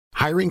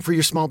Hiring for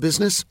your small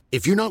business?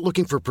 If you're not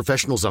looking for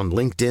professionals on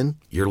LinkedIn,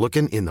 you're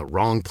looking in the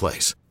wrong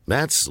place.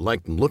 That's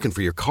like looking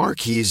for your car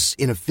keys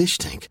in a fish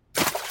tank.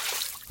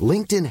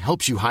 LinkedIn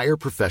helps you hire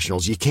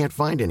professionals you can't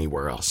find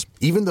anywhere else,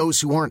 even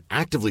those who aren't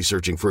actively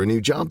searching for a new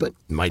job but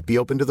might be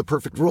open to the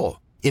perfect role.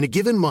 In a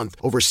given month,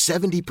 over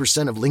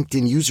 70% of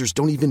LinkedIn users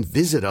don't even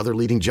visit other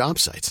leading job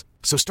sites.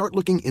 So start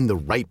looking in the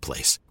right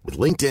place. With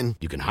LinkedIn,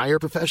 you can hire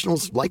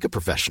professionals like a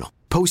professional.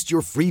 Post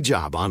your free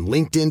job on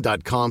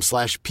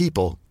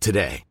linkedin.com/people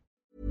today.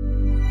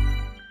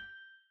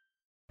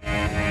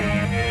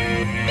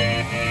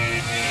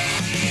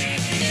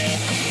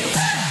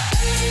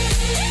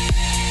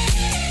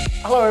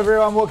 Hello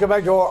everyone, welcome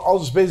back to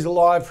Ausbiz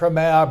Live from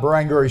our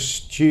Barangaroo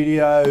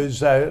studios.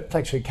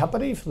 Thanks for your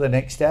company for the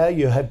next hour.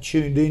 You have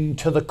tuned in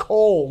to The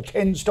Call,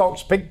 10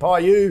 stocks picked by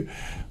you.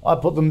 I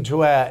put them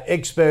to our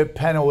expert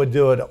panel. We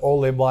do it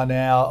all in 1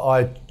 hour.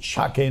 I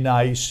chuck in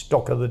a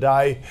stock of the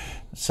day,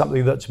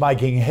 something that's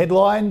making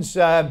headlines.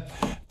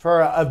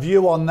 For a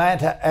view on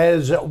that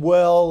as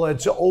well,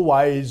 it's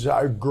always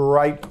a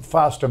great,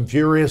 fast and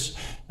furious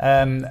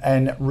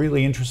and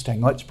really interesting.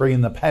 Let's bring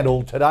in the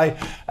panel today.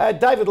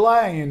 David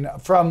Lane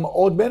from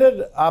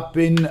Augmented up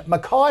in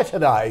Mackay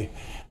today.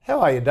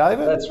 How are you,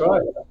 David? That's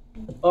right.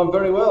 I'm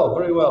very well,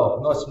 very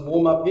well. Nice and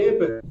warm up here,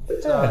 but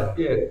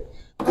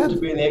good to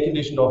be in the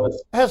air-conditioned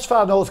office. How's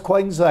far north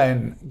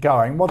Queensland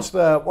going? What's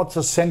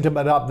the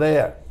sentiment up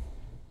there?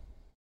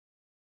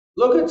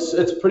 Look,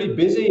 it's pretty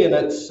busy, and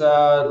it's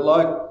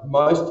like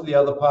most of the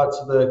other parts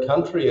of the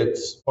country.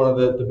 It's one of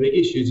the big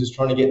issues is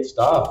trying to get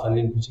staff, and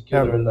in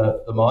particular in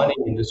the mining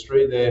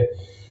industry,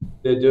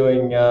 they're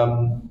doing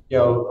a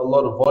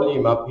lot of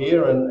volume up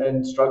here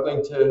and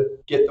struggling to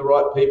get the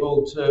right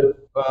people to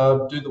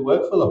do the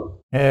work for them.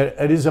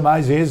 Yeah, it is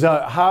amazing.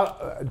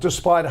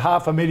 Despite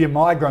 500,000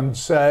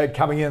 migrants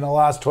coming in the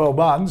last 12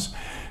 months.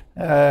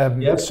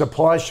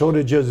 Supply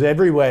shortages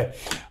everywhere.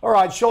 All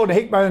right, Sean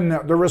Hickman,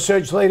 the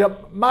research leader,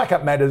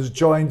 Market Matters,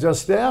 joins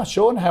us now.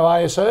 Sean, how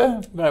are you,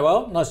 sir? Very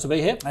well, nice to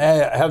be here.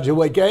 How's your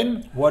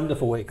weekend?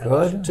 Wonderful weekend.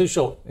 Good. Too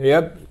short.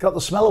 Yep, got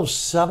the smell of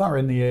summer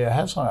in the air,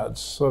 hasn't it?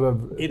 It's sort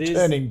of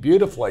turning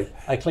beautifully.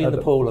 I cleaned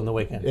the pool on the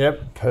weekend.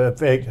 Yep,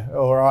 perfect.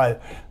 All right,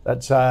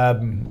 that's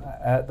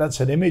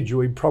an image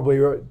we probably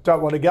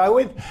don't want to go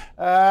with.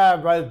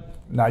 But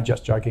no,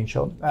 just joking,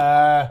 Sean.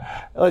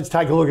 Let's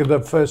take a look at the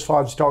first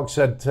 5 stocks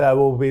that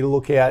we'll be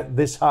looking at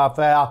this half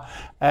hour.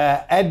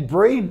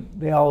 Adbri,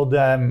 the old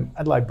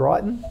Adelaide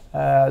Brighton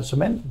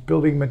Cement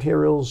Building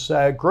Materials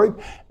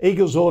Group,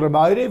 Eagles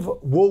Automotive,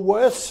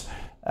 Woolworths,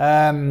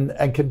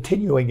 and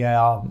continuing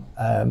our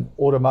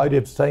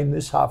automotive theme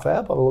this half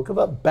hour by the look of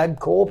it,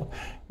 Bapcor.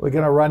 We're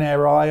going to run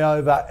our eye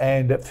over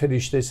and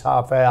finish this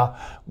half hour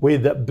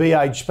with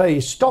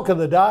BHP. Stock of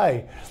the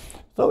day.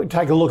 Thought we'd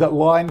take a look at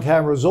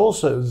Liontown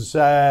Resources,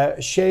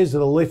 shares of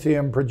the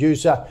lithium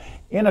producer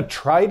in a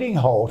trading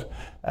halt.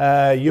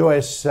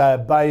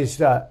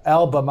 US-based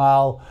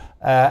Albemarle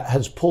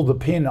has pulled the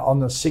pin on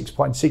the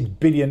 $6.6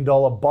 billion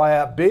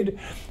buyout bid,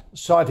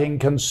 citing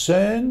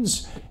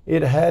concerns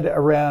it had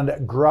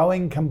around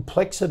growing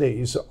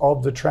complexities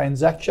of the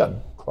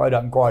transaction, quote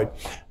unquote.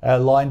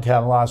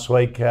 Liontown last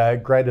week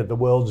granted the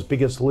world's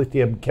biggest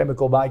lithium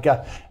chemical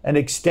maker an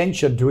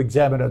extension to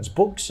examine its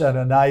books and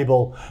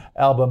enable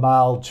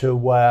Albemarle to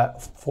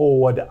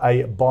forward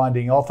a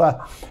binding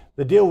offer.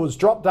 The deal was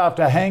dropped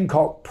after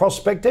Hancock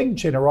Prospecting,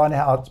 Gina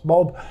Reinhart's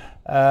mob,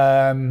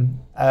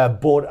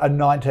 bought a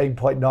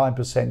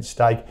 19.9%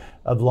 stake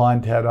of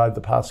Liontown over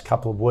the past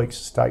couple of weeks.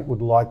 The stake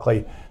would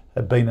likely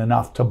have been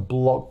enough to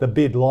block the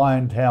bid.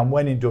 Liontown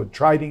went into a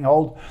trading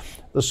halt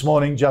this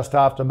morning just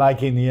after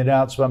making the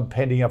announcement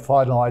pending a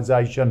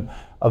finalisation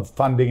of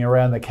funding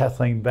around the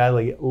Kathleen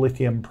Valley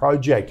lithium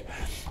project.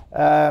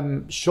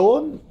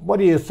 Sean, what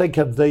do you think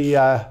of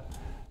the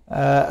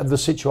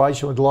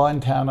situation with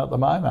Liontown at the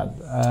moment?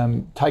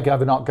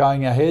 Takeover not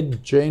going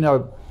ahead.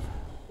 Gina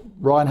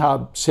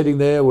Reinhart sitting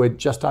there with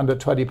just under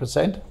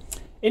 20%.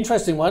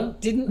 Interesting one.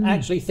 Didn't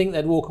actually think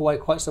they'd walk away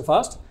quite so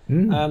fast.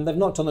 They've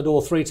knocked on the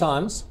door 3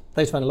 times.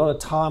 They spent a lot of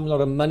time, a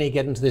lot of money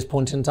getting to this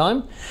point in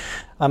time.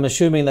 I'm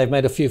assuming they've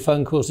made a few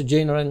phone calls to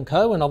Gina and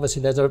co, and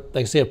obviously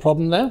they see a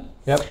problem there.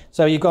 Yep.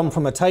 So you've gone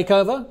from a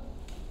takeover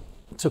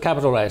to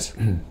capital raise.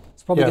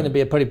 It's probably going to be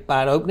a pretty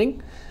bad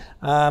opening.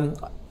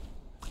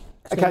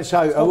 Okay,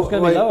 so it's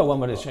going to be lower, one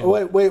would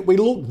assume. We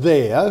looked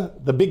there.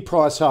 The big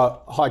price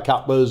hike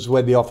up was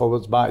when the offer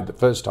was made the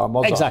first time,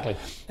 wasn't it? Exactly.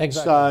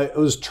 So it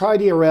was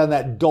trading around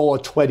that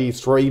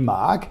 $1.23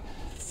 mark,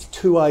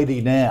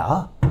 $2.80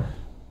 now.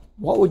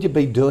 What would you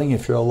be doing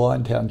if you're a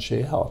Liontown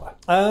shareholder?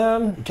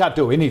 You can't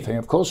do anything,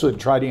 of course, with a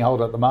trading hold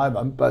at the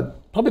moment,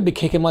 but... Probably be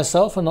kicking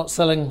myself for not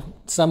selling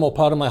some or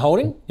part of my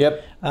holding.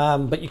 Yep.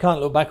 But you can't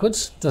look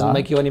backwards. Doesn't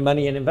make you any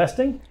money in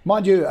investing.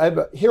 Mind you,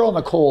 here on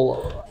the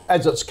call,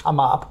 as it's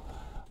come up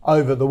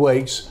over the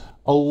weeks,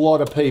 a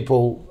lot of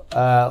people,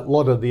 a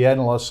lot of the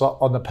analysts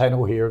on the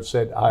panel here have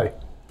said, hey,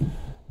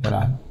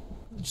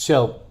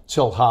 sell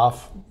sell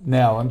half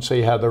now and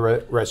see how the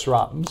rest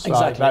runs.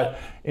 Exactly.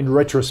 In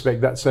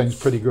retrospect, that seems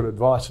pretty good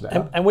advice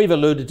now. And we've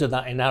alluded to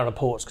that in our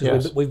reports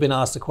because Yes. we've been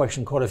asked the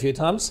question quite a few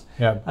times.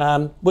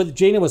 Yeah. With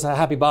Gina was a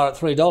happy bar at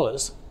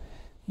 $3.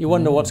 You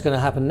wonder what's going to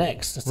happen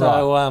next.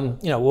 So,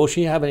 will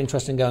she have an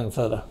interest in going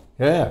further?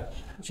 Yeah.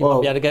 She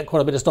might be able to get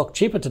quite a bit of stock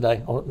cheaper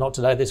today, or not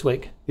today, this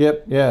week.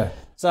 Yep. Yeah.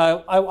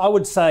 So I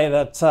would say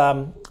that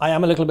I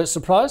am a little bit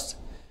surprised.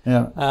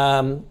 Yeah.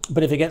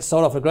 But if it gets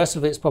sold off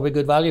aggressively, it's probably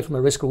good value from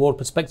a risk-reward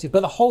perspective.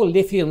 But the whole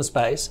lithium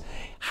space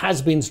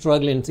has been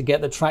struggling to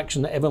get the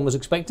traction that everyone was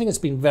expecting. It's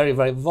been very,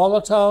 very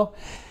volatile.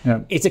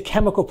 Yeah. It's a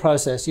chemical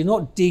process. You're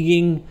not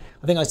digging,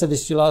 I think I said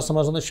this to you last time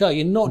I was on the show,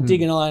 you're not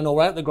digging iron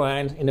ore out the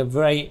ground in a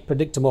very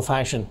predictable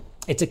fashion.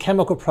 It's a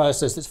chemical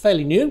process that's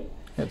fairly new.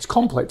 It's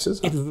complex,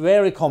 isn't it? It's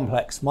very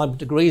complex. My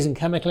degree's in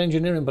chemical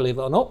engineering, believe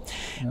it or not,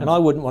 and I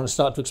wouldn't want to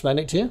start to explain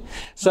it to you.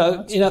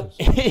 So,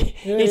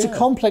 it's a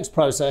complex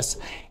process,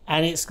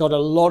 and it's got a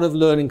lot of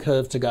learning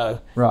curve to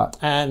go. Right.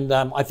 And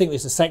I think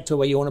there's a sector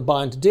where you want to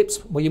buy into dips,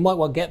 where you might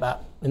well get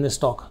that in this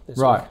stock.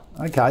 Right.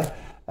 Okay.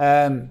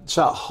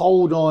 So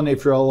hold on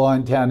if you're a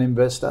Liontown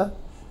investor,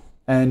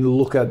 and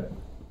look at,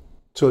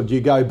 so do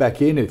you go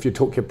back in if you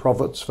took your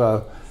profits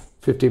for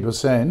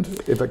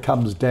 50%, if it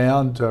comes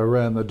down to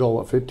around the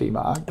 $1.50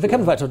 mark? If it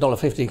comes back to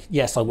 $1.50,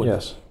 yes, I would.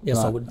 Yes, right.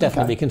 I would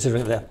definitely be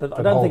considering it there. But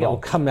I don't think it will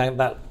come out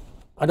that.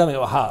 I don't think it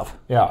will halve.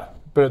 Yeah,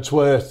 but it's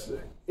worth,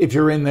 if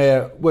you're in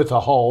there with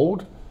a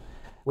hold,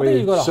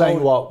 we're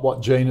seeing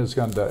what Gina's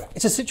going to do.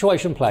 It's a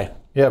situation play.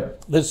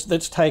 Yep.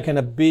 That's taken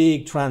a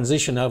big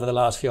transition over the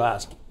last few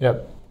hours.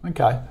 Yep.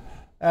 Okay.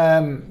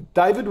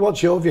 David,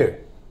 what's your view?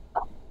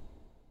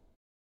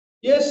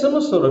 Yeah, similar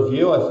sort of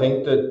view. I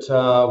think that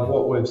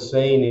what we've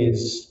seen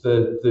is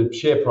the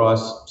share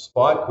price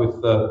spike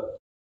with the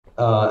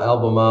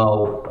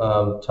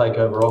Albemarle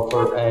takeover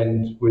offer,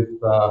 and with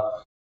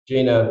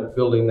Gina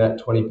building that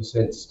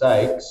 20%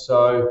 stake.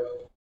 So,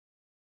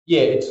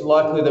 yeah, it's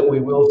likely that we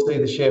will see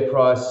the share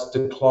price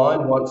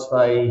decline once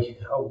they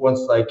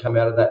come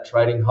out of that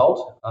trading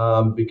halt,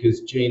 because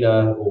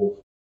Gina or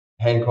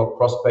Hancock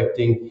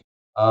Prospecting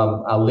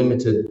are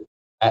limited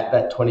at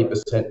that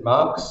 20%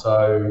 mark.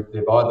 So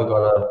they've either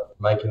got to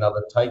make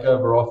another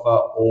takeover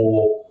offer,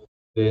 or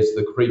there's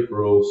the creep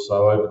rule.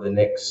 So over the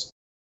next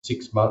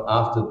 6 months,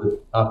 after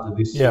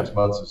this 6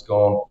 months is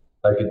gone,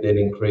 they could then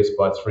increase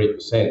by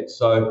 3%.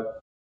 So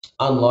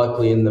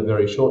unlikely in the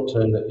very short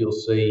term that you'll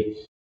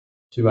see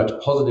too much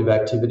positive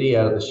activity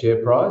out of the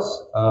share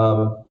price.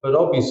 But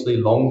obviously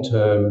long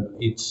term,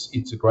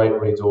 it's a great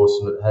resource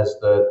and it has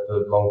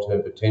the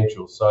long-term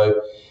potential.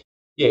 So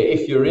yeah,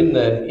 if you're in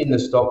the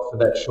stock for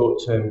that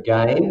short-term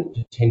gain,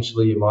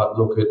 potentially you might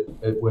look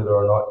at whether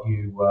or not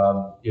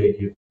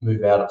you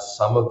move out of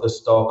some of the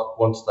stock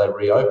once they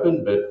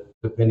reopen, but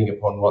depending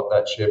upon what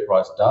that share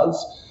price does.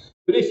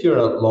 But if you're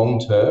in it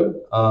long-term,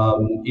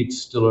 it's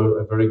still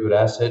a very good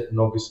asset, and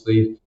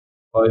obviously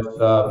both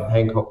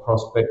Hancock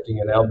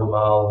Prospecting and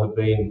Albemarle have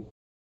been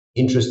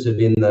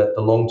interested in the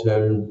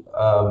long-term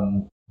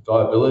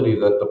viability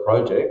of the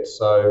project,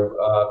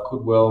 so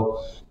could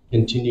well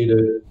continue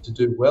to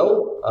do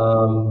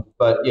well,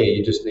 but yeah,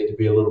 you just need to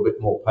be a little bit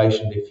more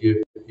patient if you're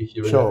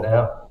in it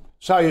now.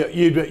 So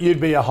you'd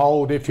be a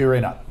hold if you're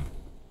in it?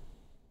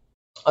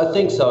 I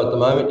think so at the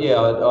moment.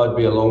 Yeah, I'd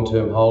be a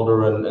long-term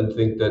holder and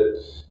think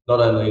that not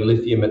only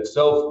lithium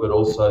itself, but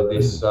also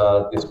this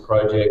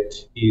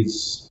project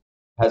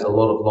has a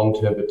lot of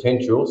long-term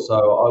potential. So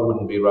I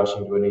wouldn't be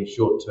rushing to any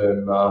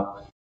short-term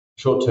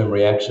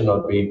reaction.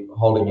 I'd be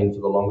holding in for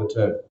the longer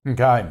term.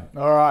 Okay,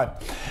 all right.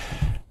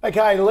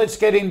 Okay, let's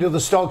get into the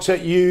stocks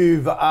that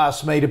you've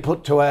asked me to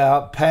put to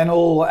our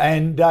panel.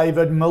 And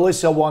David,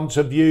 Melissa wants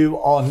a view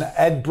on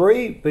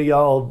Adbri, the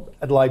old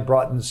Adelaide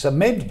Brighton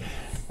Cement,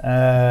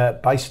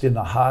 based in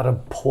the heart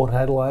of Port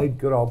Adelaide,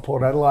 good old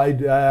Port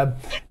Adelaide.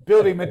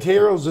 Building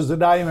materials, as the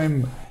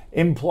name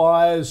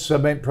implies,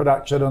 cement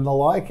production and the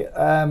like.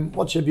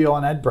 What's your view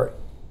on Adbri?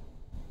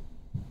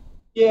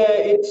 Yeah,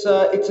 it's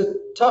a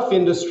tough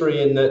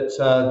industry in that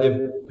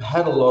they've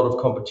had a lot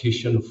of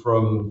competition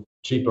from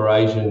cheaper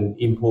Asian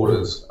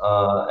importers.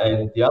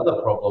 And the other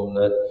problem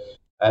that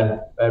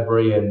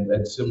Adbri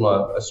and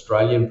similar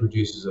Australian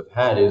producers have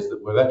had is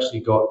that we've actually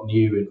got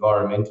new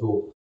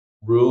environmental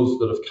rules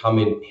that have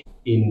come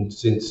in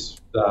since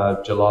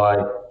July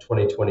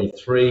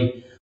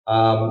 2023.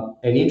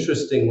 And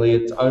interestingly,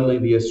 it's only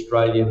the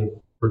Australian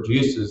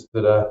producers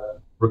that are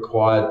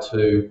required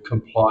to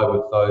comply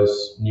with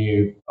those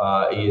new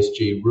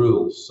ESG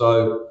rules.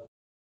 So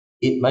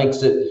it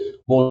makes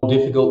it more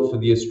difficult for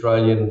the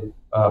Australian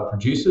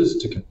producers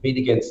to compete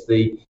against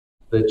the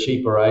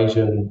cheaper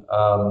Asian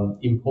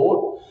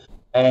import.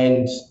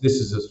 And this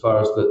is as far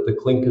as the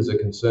clinkers are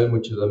concerned,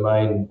 which are the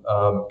main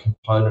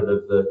component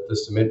of the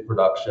cement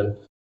production.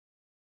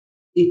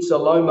 It's a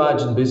low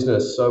margin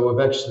business, so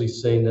we've actually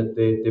seen that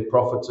their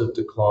profits have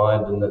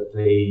declined, and that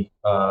the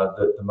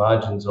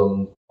margins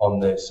on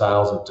their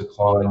sales have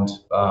declined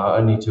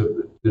only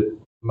to the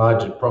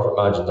profit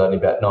margin's only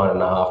about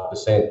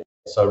 9.5%.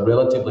 So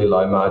relatively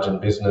low margin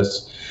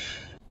business.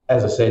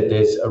 as I said,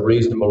 there's a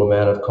reasonable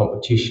amount of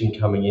competition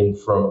coming in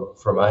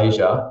from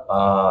Asia.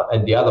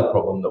 And the other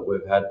problem that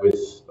we've had with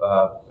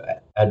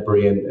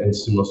Adbury and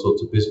similar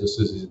sorts of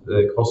businesses is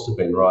the costs have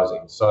been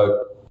rising.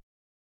 So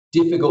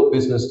difficult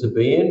business to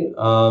be in.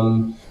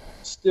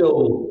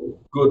 Still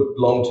good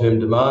long-term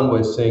demand.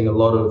 We're seeing a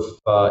lot of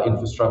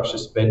infrastructure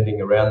spending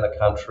around the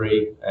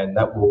country, and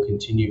that will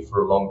continue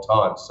for a long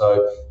time.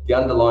 So the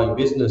underlying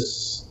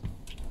business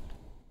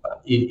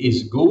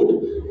is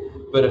good,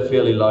 but a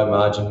fairly low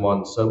margin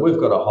one. So we've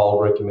got a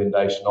hold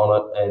recommendation on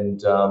it,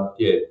 and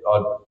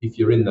if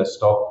you're in the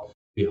stock,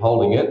 be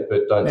holding it,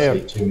 but don't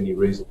see too many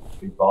reasons to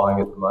be buying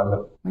at the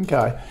moment.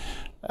 Okay.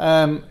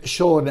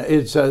 Sean,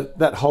 it's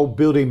that whole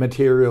building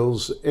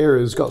materials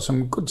area's got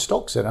some good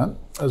stocks in it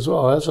as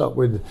well, hasn't it?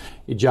 With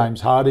your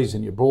James Hardys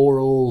and your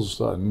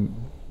Borals, and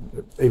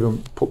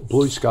even put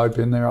BlueScope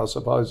in there, I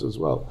suppose, as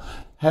well.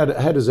 How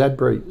does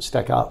Adbury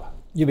stack up?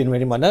 You've been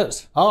reading my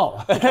notes.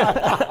 Oh.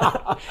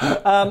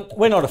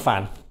 We're not a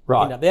fan.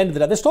 Right. At the end of the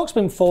day, the stock's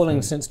been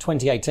falling since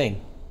 2018.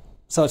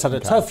 So it's had a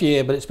tough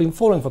year, but it's been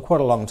falling for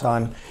quite a long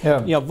time.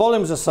 Yeah.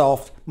 Volumes are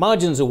soft,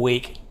 margins are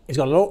weak. It's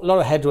got a lot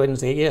of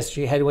headwinds, the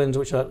ESG headwinds,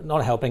 which are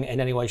not helping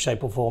in any way,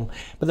 shape or form.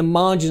 But the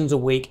margins are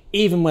weak,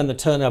 even when the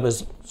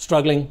turnover's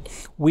struggling.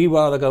 We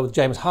rather go with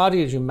James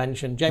Hardie, as you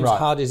mentioned. James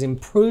Hardie's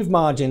improved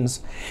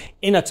margins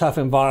in a tough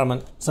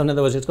environment. So in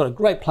other words, it's got a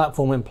great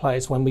platform in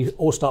place when we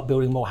all start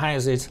building more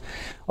houses.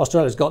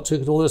 Australia's got to,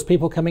 because all those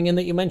people coming in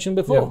that you mentioned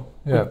before.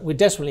 Yeah. We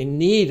desperately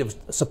need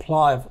a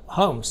supply of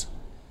homes.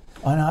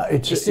 I know,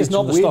 it's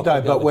not the weird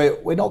stock though,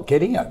 but we're not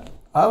getting it.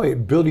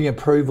 Building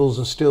approvals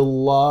are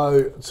still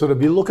low. Sort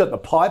of, you look at the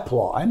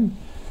pipeline,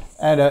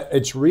 and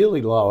it's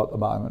really low at the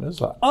moment,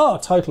 isn't it? Oh,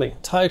 totally.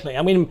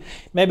 I mean,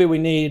 maybe we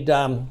need.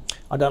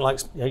 I don't like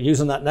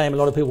using that name. A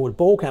lot of people would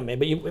balk at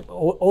me, but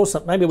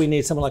also maybe we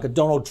need something like a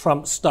Donald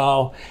Trump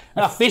style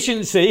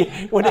efficiency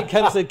when it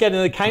comes to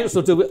getting the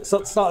council to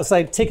start to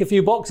say tick a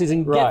few boxes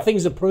and get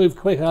things approved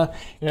quicker,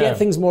 get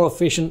things more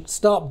efficient,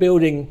 start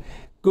building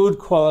good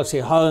quality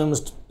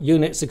homes,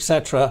 units,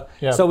 etc.,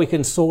 so we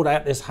can sort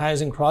out this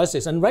housing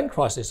crisis and rent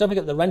crisis. Don't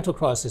forget the rental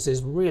crisis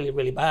is really,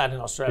 really bad in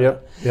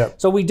Australia.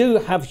 So we do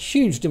have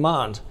huge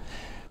demand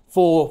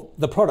for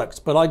the products,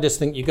 but I just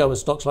think you go with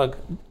stocks like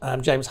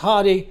James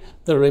Hardie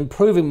that are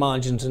improving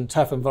margins in a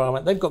tough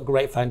environment. They've got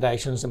great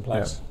foundations in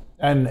place.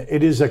 And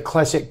it is a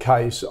classic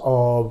case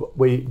of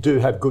we do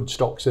have good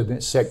stocks in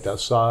this sector,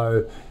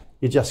 so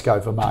you just go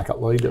for market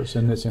leaders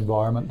in this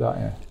environment, don't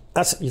you?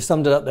 You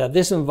summed it up there.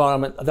 This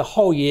environment, the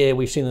whole year,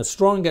 we've seen the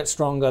strong get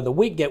stronger, the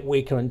weak get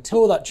weaker.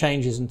 Until that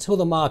changes, until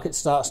the market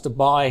starts to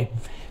buy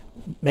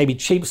maybe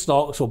cheap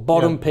stocks or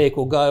bottom pick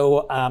or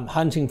go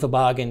hunting for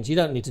bargains, you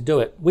don't need to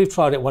do it. We've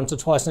tried it once or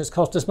twice and it's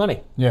cost us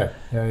money. No,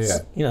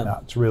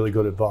 it's really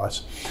good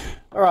advice.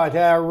 All right,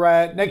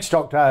 our next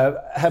stock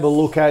to have a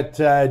look at,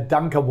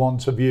 Duncan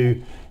wants a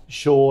view,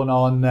 Sean,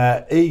 on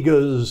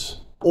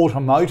Eagers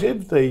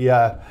Automotive,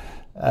 the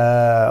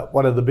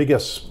one of the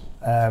biggest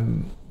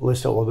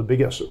listed, or the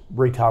biggest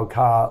retail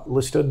car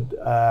listed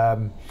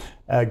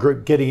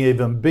group, getting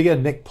even bigger.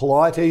 Nick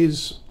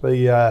Politis,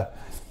 the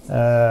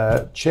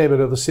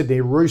chairman of the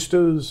Sydney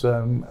Roosters,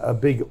 a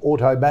big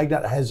auto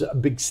magnate, has a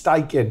big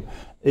stake in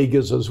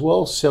Eagers as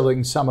well,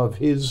 selling some of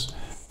his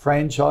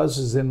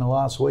franchises in the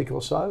last week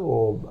or so,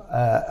 or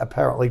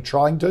apparently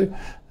trying to,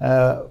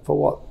 for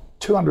what,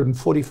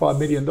 $245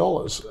 million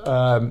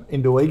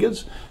into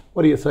Eagers.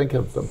 What do you think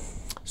of them?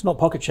 It's not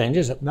pocket change,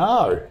 is it?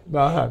 No.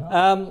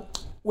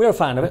 We're a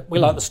fan of it. We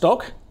like the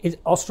stock. It's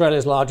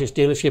Australia's largest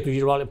dealership, as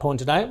you rightly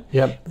pointed out.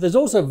 Yep. But there's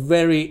also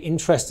very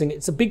interesting,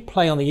 it's a big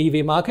play on the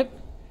EV market.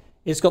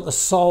 It's got the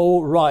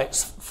sole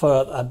rights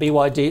for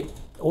BYD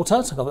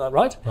Autos, I got that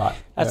right? Right.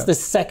 That's the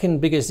second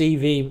biggest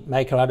EV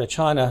maker out of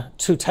China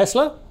to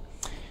Tesla.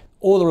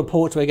 All the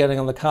reports we're getting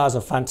on the cars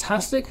are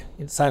fantastic.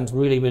 It sounds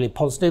really, really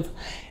positive.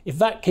 If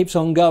that keeps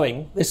on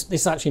going,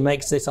 this actually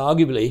makes this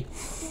arguably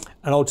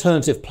an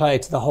alternative play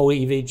to the whole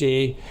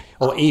EVG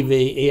or EV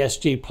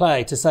ESG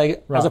play, to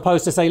say, as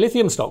opposed to say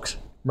lithium stocks.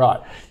 Right.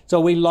 So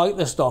we like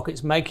the stock.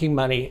 It's making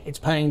money. It's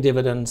paying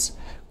dividends.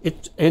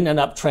 It's in an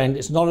uptrend.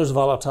 It's not as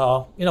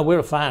volatile. We're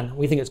a fan.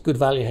 We think it's good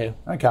value here.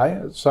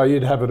 Okay, so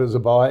you'd have it as a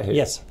buy here.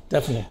 Yes,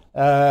 definitely.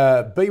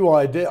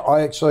 BYD,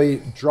 I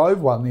actually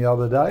drove one the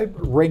other day,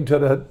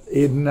 rented it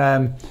in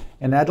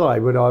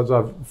Adelaide when I was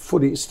a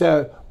footy.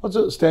 What's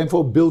it stand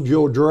for? Build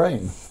Your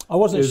Dream. I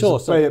wasn't sure.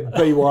 So.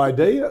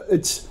 BYD.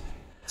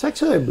 It's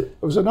actually,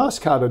 it was a nice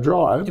car to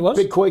drive. It was?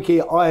 A bit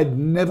quirky. I had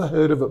never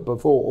heard of it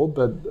before,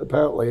 but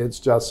apparently it's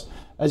just,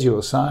 as you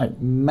were saying,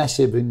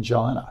 massive in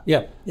China.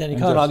 Yeah, and you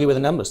can't argue with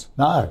the numbers.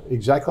 No,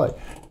 exactly.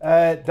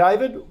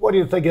 David, what do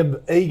you think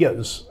of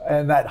Eagers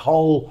and that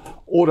whole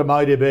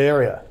automotive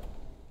area?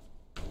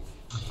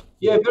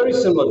 Yeah, very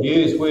similar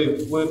views.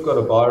 We've got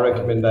a buy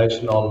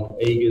recommendation on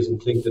Eagers and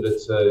think that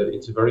it's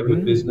a very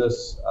good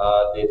business.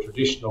 Their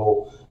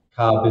traditional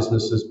car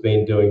business has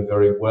been doing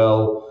very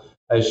well.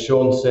 As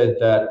Sean said,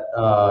 that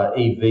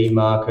EV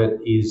market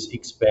is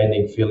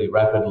expanding fairly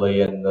rapidly,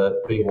 and the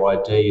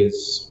BYD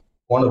is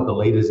one of the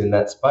leaders in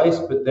that space.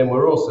 But then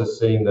we're also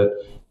seeing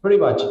that pretty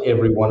much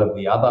every one of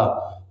the other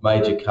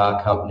major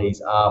car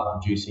companies are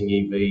producing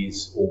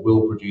EVs or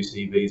will produce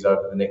EVs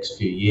over the next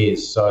few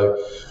years.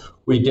 So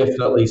we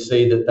definitely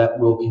see that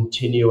will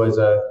continue as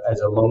a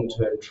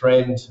long-term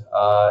trend.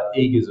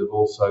 Eagers have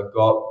also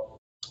got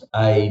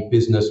a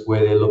business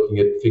where they're looking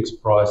at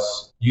fixed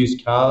price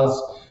used cars,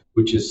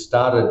 which has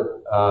started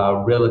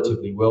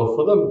relatively well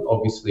for them.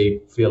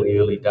 Obviously, fairly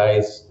early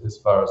days as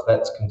far as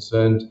that's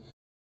concerned.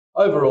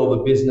 Overall,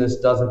 the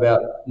business does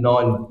about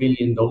 $9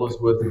 billion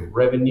worth of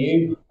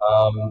revenue.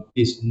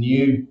 This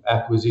new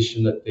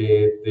acquisition that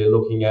they're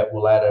looking at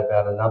will add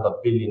about another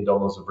 $1 billion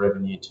of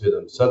revenue to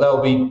them. So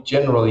they'll be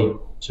generally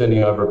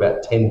turning over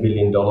about $10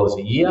 billion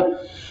a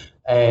year.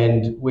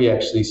 And we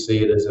actually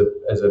see it as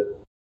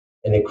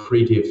an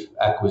accretive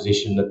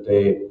acquisition that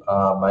they're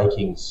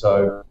making.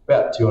 So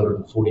about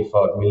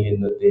 $245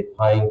 million that they're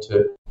paying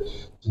to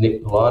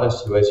Nick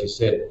Politis, who, as you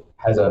said,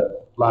 has a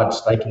large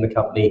stake in the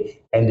company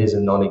and is a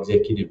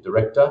non-executive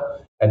director.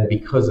 And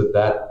because of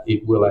that,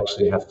 it will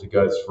actually have to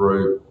go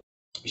through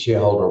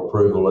shareholder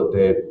approval at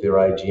their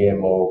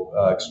AGM or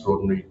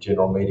extraordinary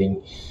general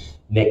meeting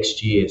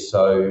next year.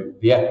 So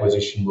the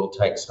acquisition will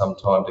take some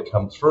time to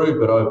come through,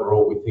 but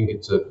overall we think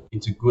it's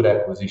a good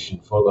acquisition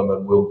for them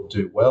and will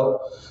do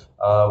well.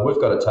 We've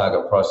got a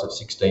target price of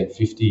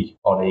 $16.50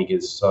 on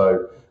Eagers,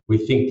 so we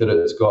think that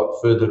it's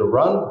got further to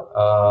run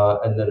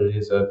and that it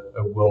is a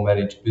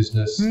well-managed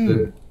business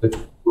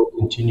that will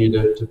continue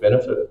to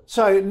benefit.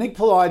 So Nick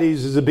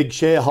Politis is a big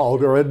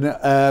shareholder,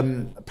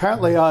 and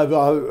apparently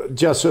over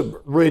just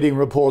reading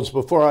reports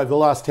before, over the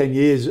last 10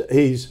 years,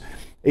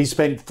 he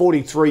spent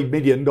 $43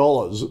 million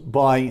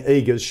buying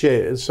Eagers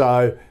shares,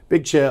 so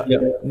big share.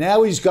 Yep.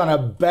 Now he's going to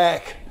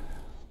back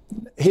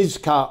his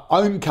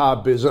own car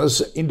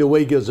business into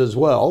Eagers as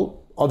well,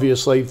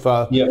 obviously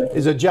for,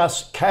 is it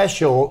just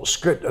cash or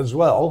script as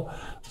well?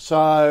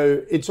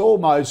 So it's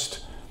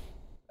almost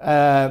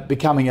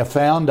becoming a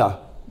founder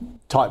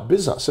type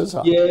business,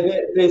 isn't it? Yeah,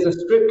 there's a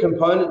script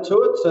component to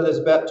it. So there's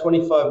about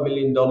 $25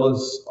 million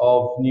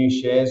of new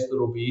shares that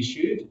will be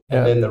issued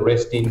and then the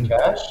rest in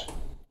cash.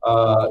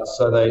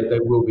 So they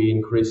will be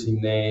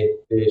increasing their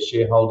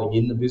shareholding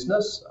in the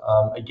business.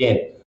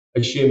 Again,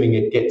 assuming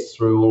it gets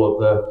through all of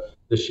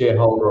the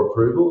shareholder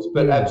approvals,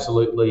 but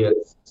absolutely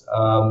it's,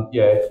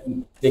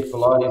 Nick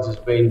Politis has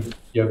been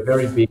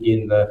very big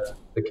in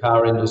the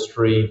car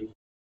industry,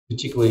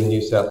 particularly in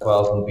New South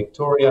Wales and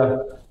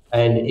Victoria,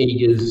 and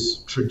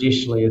Eagers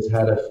traditionally has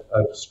had a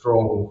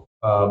strong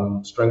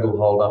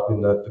stranglehold up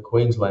in the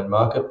Queensland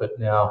market, but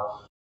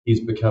now is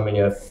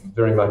becoming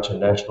very much a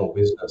national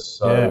business.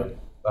 So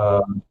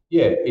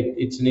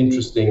it's an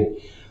interesting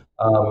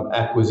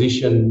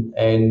acquisition,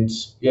 and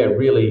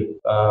really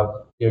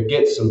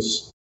get some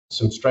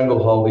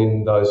stranglehold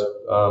in those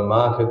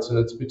markets, and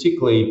it's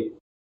particularly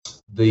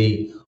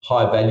the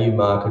high value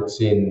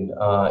markets in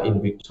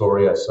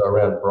Victoria, so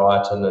around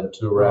Brighton and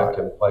Toorak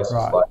and places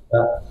like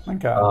that.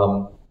 Okay.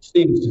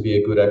 Seems to be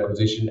a good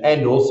acquisition,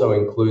 and also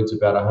includes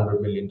about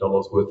 $100 million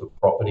worth of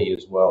property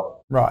as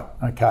well. Right.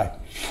 Okay.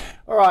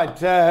 All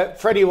right.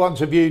 Freddie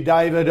wants a view,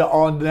 David,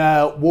 on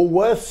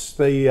Woolworths,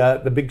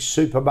 the big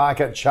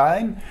supermarket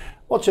chain.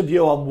 What's your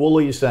view on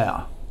Woolies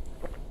now?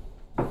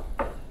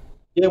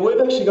 Yeah,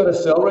 we've actually got a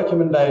sell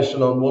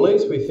recommendation on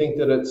Woolies. We think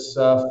that it's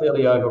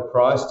fairly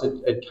overpriced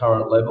at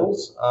current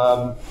levels.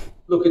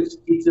 Look,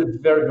 it's a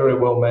very, very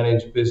well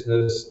managed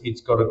business.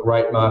 It's got a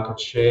great market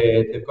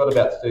share. They've got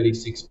about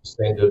 36%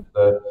 of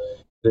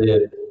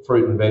the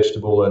fruit and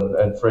vegetable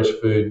and fresh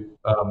food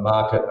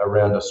market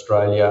around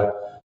Australia.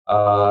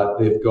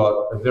 They've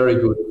got a very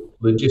good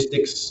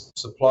logistics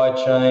supply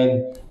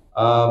chain,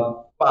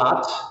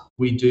 but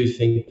we do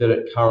think that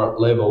at current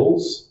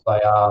levels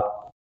they are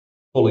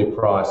fully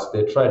priced.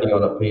 They're trading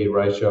on a PE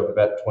ratio of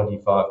about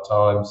 25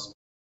 times,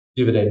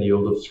 dividend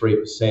yield of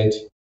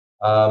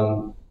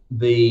 3%.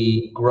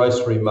 The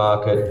grocery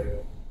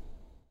market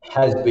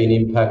has been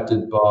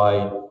impacted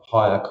by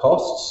higher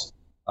costs.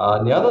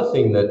 And the other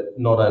thing that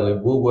not only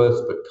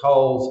Woolworths but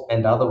Coles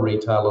and other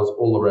retailers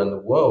all around the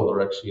world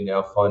are actually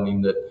now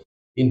finding that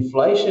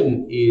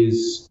inflation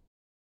is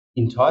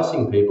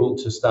enticing people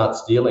to start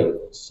stealing.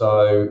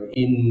 So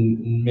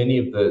in many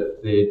of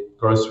the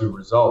grocery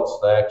results,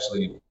 they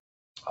actually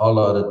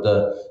highlighted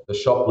the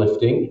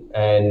shoplifting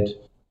and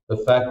the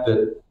fact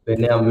that they're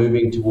now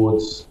moving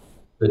towards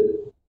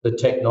the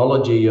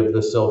technology of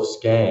the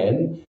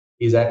self-scan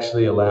is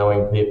actually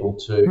allowing people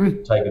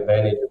to take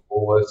advantage of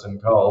Woolworths and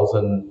Coles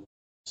and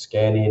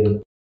scan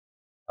in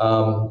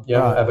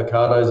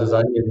avocados as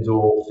onions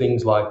or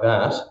things like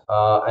that.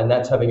 And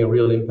that's having a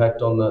real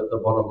impact on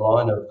the bottom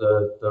line of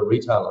the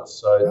retailers.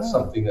 So it's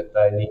something that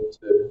they need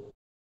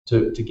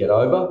to get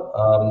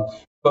over.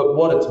 But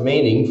what it's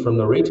meaning from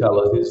the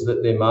retailers is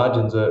that their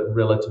margins are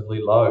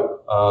relatively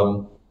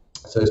low.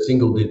 So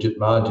single-digit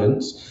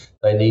margins,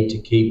 they need to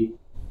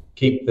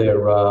keep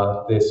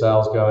their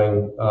sales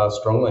going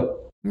strongly.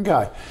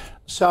 Okay.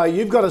 So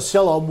you've got to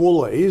sell on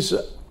Woolies.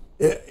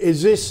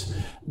 Is this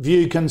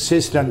view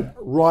consistent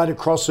right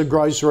across the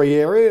grocery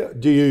area?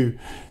 Do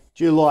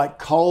Do you like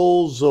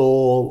Coles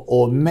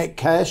or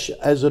Metcash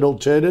as an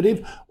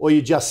alternative, or are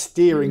you just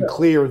steering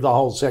clear of the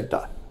whole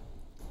sector?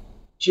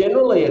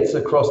 Generally, it's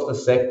across the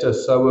sector.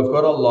 So we've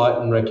got a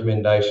lightened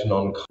recommendation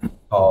on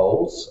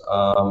Coles.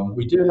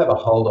 We do have a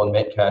hold on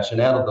Metcash, and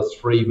out of the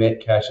three,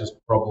 Metcash is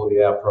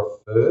probably our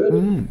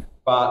preferred.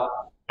 But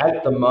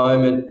at the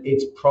moment,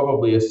 it's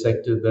probably a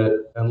sector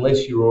that,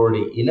 unless you're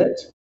already in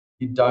it,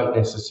 you don't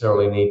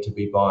necessarily need to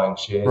be buying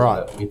shares in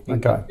it. We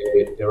think that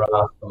there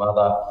are some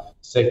other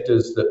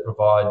sectors that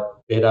provide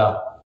better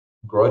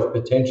growth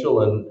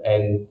potential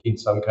and in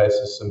some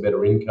cases some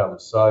better income.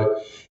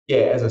 So,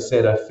 as I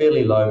said, a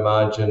fairly low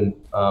margin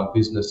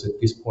business at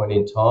this point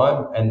in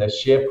time, and the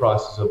share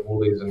prices of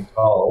Woolies and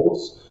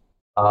Coles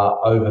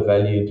are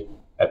overvalued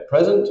at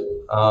present.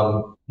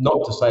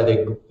 Not to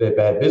say they're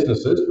bad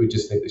businesses, we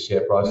just think the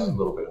share price is a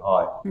little bit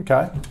high.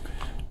 Okay.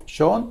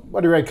 Sean,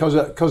 what do you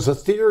reckon? Because the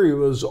theory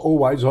was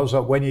always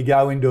also when you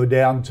go into a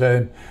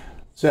downturn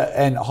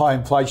and high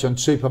inflation,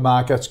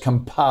 supermarkets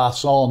can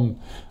pass on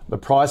the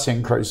price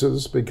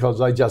increases because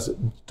they just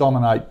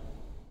dominate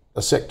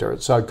the sector.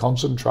 It's so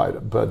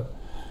concentrated. But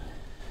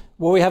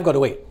well, we have got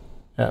to eat.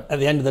 Yeah. At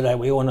the end of the day,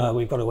 we all know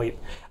we've got to eat.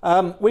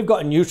 We've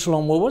got a neutral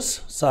on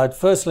Woolworths. So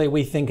firstly,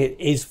 we think it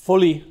is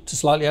fully to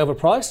slightly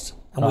overpriced,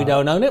 and we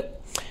don't own it.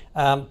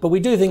 But we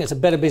do think it's a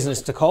better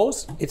business to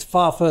Coles. It's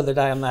far further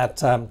down that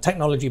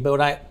technology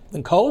build-out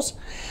than Coles.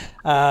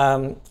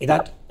 And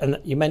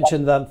you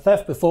mentioned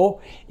theft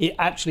before. It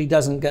actually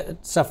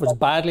doesn't suffer as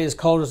badly as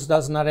Coles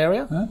does in that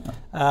area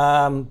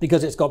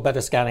because it's got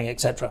better scanning,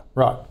 etc.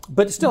 Right.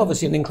 But it's still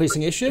obviously an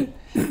increasing issue.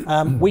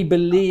 We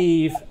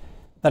believe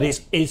that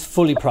it is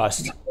fully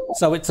priced.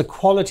 So it's a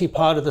quality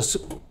part of the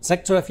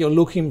sector. If you're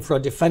looking for a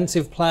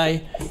defensive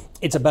play,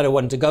 it's a better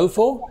one to go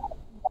for.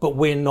 But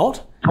we're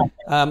not.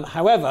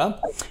 However,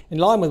 in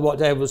line with what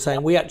David was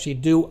saying, we actually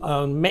do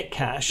own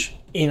Metcash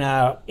in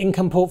our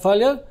income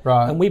portfolio,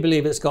 and we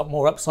believe it's got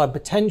more upside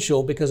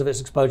potential because of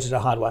its exposure to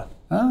hardware.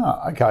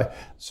 Okay.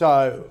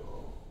 So,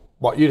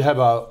 what, you'd have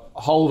a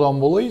hold on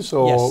Woolies,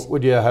 or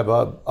would you have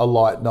a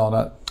light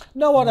on it?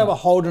 No, I'd have a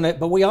hold on it,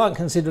 but we aren't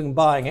considering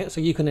buying it, so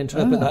you can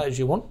interpret that as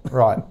you want.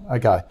 Right,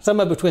 okay.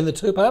 Somewhere between the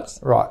two, perhaps.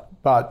 Right,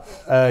 but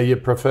you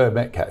prefer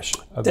Metcash?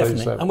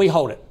 Definitely, and we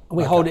hold it.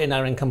 We hold it in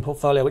our income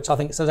portfolio, which I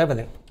think says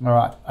everything. All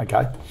right,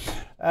 okay.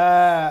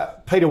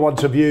 Peter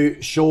wants a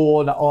view,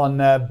 Sean, on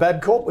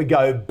Bapcor. We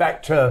go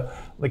back to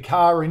the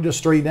car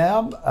industry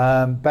now.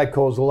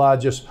 Bapcor is the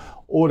largest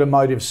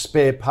automotive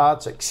spare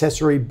parts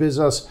accessory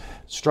business.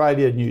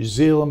 Australia, New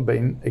Zealand,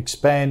 been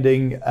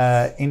expanding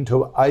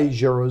into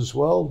Asia as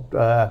well,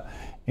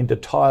 into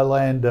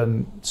Thailand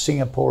and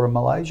Singapore and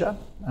Malaysia.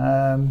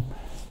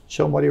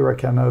 Sean, what do you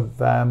reckon of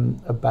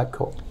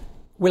Bapcor?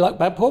 We like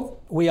Bapcor.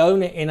 We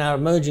own it in our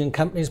emerging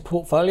companies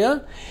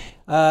portfolio.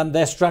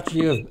 Their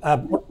strategy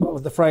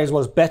of the phrase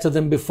was better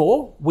than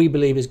before, we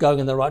believe is going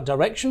in the right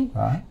direction.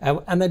 Right.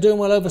 And they're doing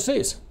well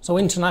overseas. So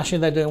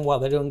internationally, they're doing well.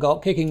 They're doing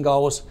kicking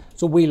goals.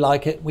 So we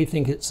like it. We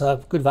think it's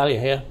a good value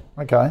here.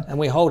 Okay. And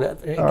we hold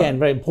it. Again,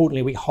 very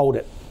importantly, we hold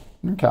it.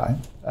 Okay.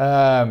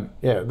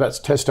 That's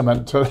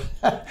testament to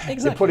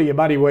you're putting your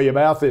money where your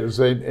mouth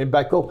is in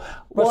Bapcor.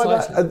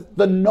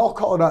 The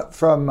knock on it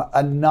from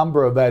a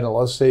number of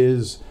analysts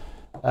is,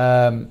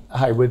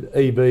 hey, with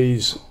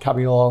EVs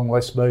coming along,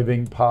 less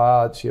moving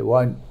parts, you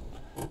won't.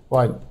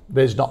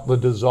 There's not the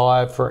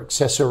desire for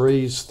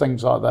accessories,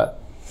 things like that.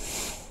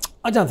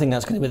 I don't think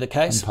that's going to be the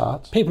case.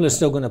 People are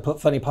still going to put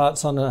funny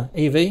parts on an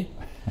EV.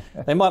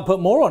 They might put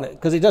more on it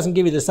because it doesn't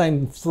give you the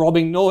same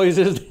throbbing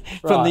noises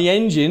from the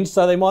engine,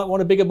 so they might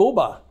want a bigger bull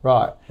bar.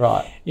 Right.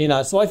 You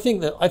know, so I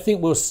think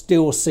we'll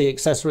still see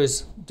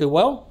accessories do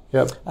well.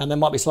 Yep. And they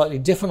might be slightly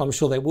different. I'm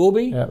sure they will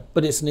be. Yep.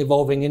 But it's an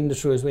evolving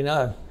industry, as we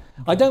know.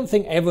 I don't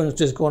think everyone's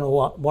just going to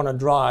want to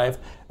drive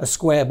a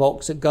square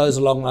box that goes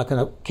along like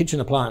a kitchen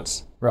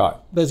appliance. Right.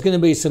 There's going to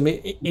be some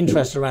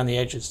interest around the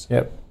edges.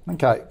 Yep.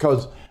 Okay.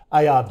 Because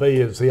ARB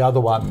is the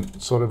other one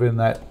sort of in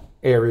that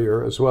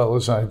area as well,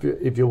 isn't it?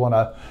 If you want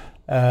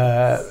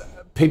to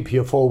pimp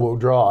your four-wheel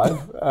drive,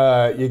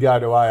 you go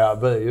to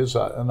ARB,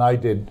 isn't it? And they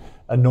did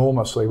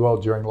enormously well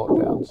during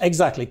lockdowns.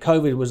 Exactly.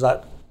 COVID was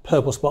that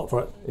purple spot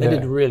for it. They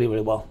did really,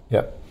 really well.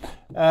 Yep.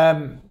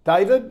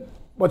 David,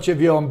 what's your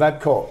view on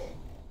Bapcor?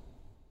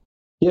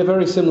 Yeah,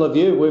 very similar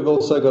view. We've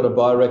also got a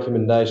buy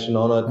recommendation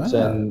on it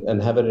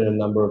and have it in a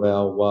number of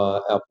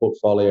our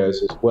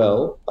portfolios as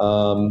well.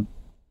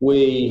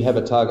 We have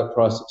a target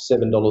price of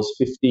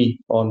 $7.50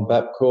 on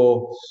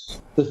Bapcor.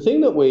 The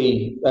thing that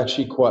we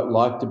actually quite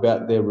liked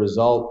about their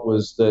result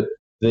was that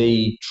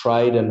the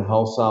trade and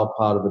wholesale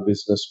part of the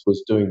business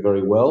was doing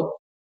very well,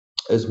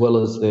 as well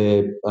as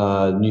their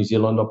New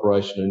Zealand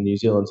operation. And New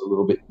Zealand's a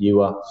little bit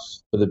newer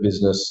for the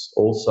business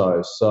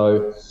also.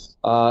 So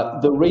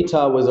the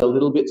retail was a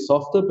little bit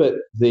softer, but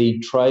the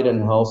trade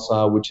and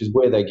wholesale, which is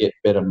where they get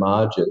better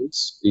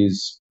margins,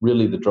 is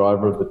really the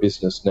driver of the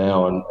business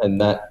now,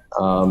 and that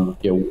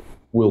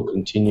will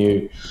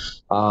continue.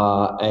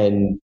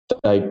 And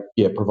they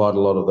provide a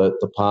lot of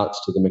the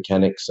parts to the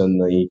mechanics and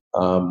the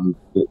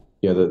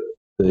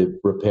the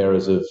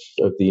repairers of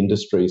the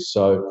industry.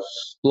 So,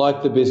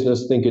 like the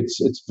business, think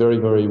it's very,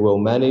 very well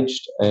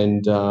managed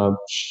and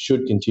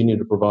should continue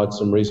to provide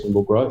some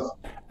reasonable growth.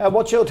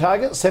 What's your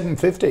target?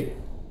 750?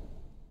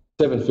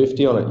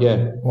 750 on it,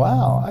 yeah.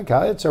 Wow,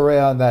 okay. It's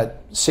around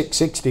that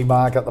 660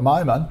 mark at the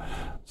moment.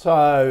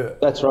 So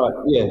that's right,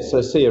 yeah.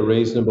 So see a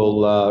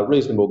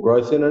reasonable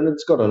growth in it, and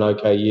it's got an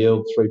okay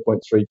yield,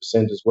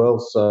 3.3% as well.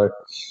 So,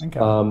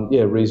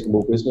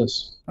 reasonable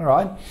business. All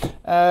right.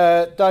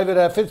 David,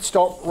 our fifth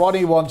stop,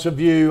 Ronnie wants a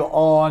view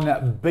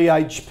on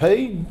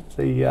BHP,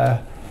 the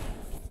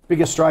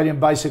big Australian,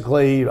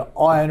 basically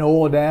iron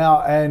ore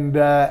now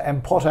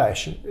and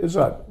potash, is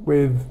it?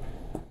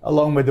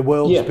 Along with the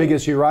world's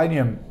biggest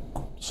uranium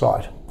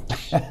site.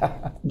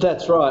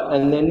 That's right,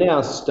 and they're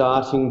now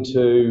starting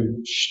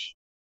to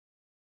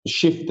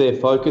shift their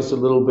focus a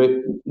little bit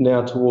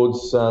now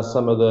towards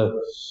some of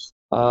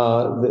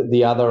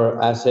the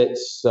other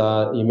assets.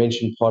 You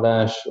mentioned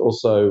potash,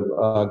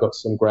 also got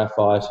some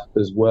graphite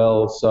as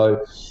well.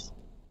 So,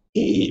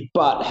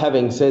 but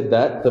having said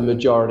that, the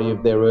majority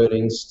of their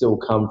earnings still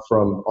come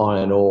from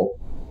iron ore.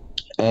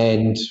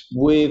 And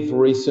we've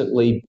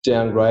recently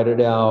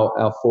downgraded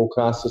our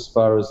forecast as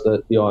far as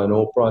the iron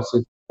ore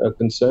prices are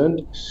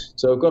concerned.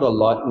 So I've got a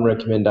lightened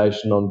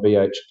recommendation on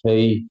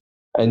BHP,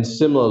 and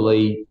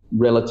similarly,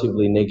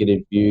 relatively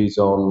negative views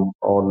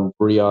on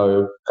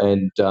Rio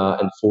and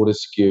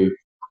Fortescue,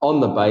 on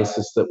the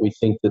basis that we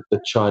think that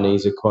the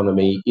Chinese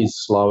economy is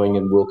slowing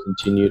and will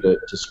continue to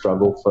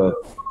struggle for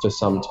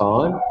some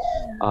time.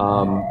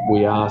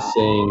 We are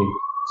seeing.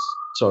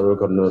 Sorry, I've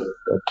got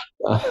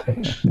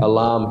an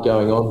alarm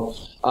going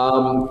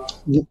on.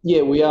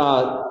 We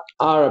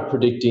are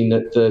predicting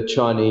that the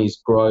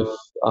Chinese growth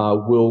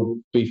will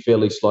be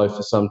fairly slow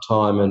for some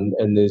time,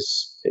 and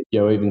there's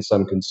even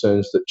some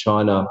concerns that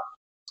China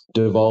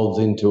devolves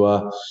into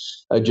a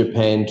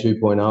Japan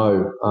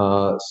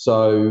 2.0.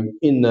 So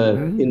in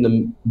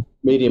the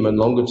medium and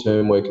longer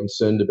term, we're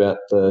concerned about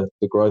the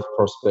growth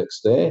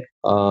prospects there.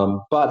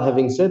 But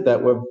having said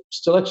that, we've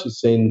still actually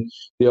seen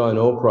the iron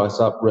ore price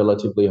up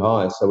relatively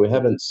high. So we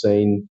haven't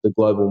seen the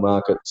global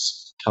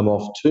markets come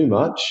off too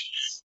much,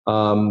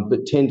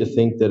 but tend to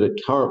think that at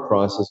current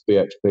prices,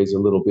 BHP is a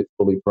little bit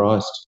fully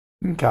priced.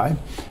 Okay.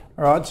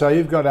 All right. So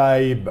you've got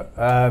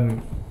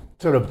a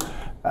sort of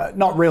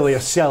not really a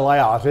sell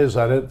out, is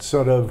it? It's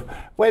sort of,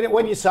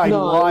 when you say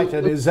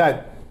lighted, is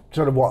that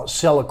sort of what,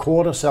 sell a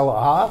quarter, sell a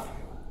half?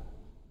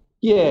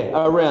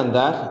 Yeah, around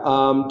that.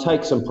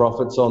 Take some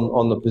profits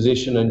on the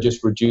position and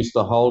just reduce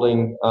the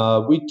holding.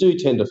 We do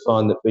tend to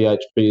find that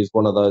BHP is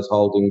one of those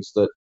holdings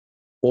that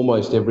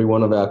almost every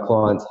one of our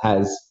clients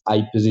has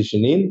a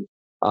position in.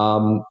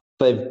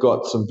 They've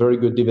got some very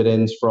good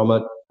dividends from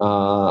it,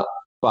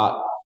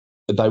 but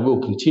they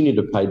will continue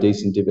to pay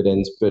decent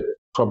dividends, but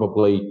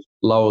probably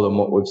lower than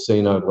what we've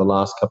seen over the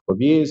last couple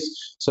of years.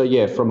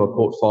 So, from a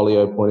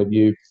portfolio point of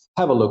view,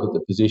 have a look at the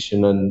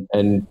position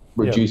and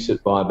reduce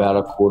it by about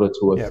a quarter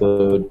to a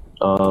third,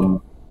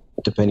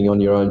 depending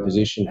on your own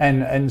position.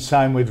 And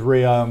same with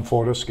Rio and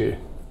Fortescue.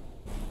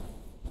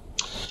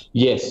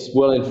 Yes.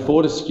 Well, in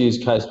Fortescue's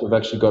case, we've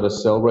actually got a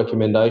sell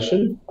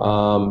recommendation,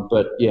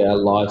 but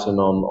lighten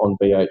on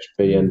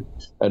BHP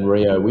and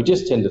Rio. We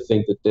just tend to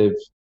think that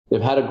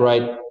they've had a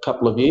great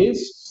couple of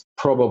years,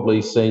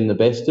 probably seen the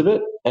best of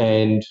it,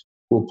 and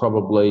will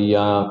probably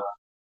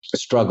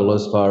struggle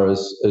as far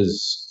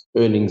as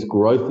earnings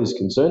growth is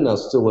concerned. They'll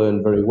still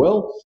earn very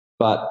well,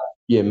 but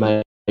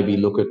maybe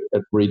look at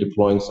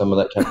redeploying some of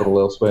that capital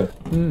elsewhere.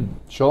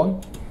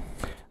 Sean?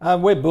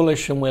 We're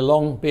bullish and we're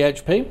long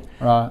BHP,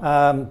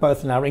 right?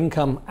 Both in our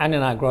income and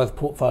in our growth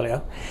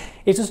portfolio.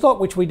 It's a stock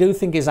which we do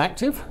think is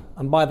active,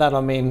 and by that I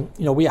mean,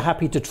 we are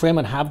happy to trim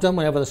and have done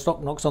whenever the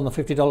stock knocks on the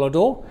 $50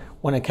 door.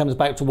 When it comes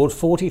back towards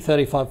 40,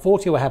 35,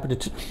 40, we're happy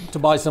to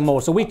buy some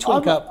more. So we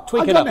tweak it up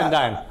and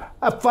down.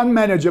 A fund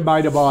manager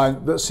mate of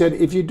mine that said,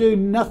 if you do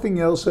nothing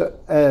else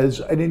as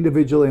an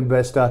individual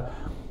investor,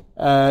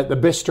 the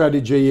best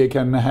strategy you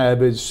can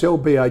have is sell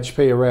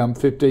BHP around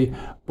 50,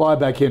 buy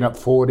back in at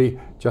 40,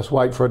 just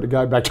wait for it to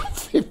go back to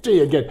 50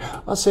 again.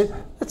 I said,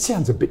 that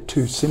sounds a bit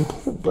too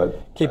simple, but...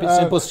 Keep it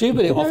simple,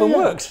 stupid, it often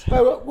works.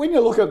 But when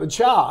you look at the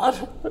chart,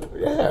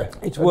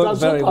 it's worked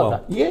very well.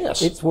 Like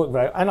yes. It's worked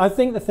very well. And I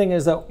think the thing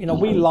is that,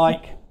 we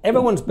like...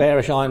 Everyone's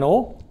bearish iron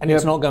ore, and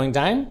it's not going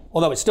down,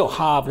 although it's still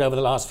halved over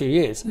the last few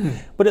years.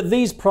 But at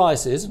these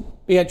prices,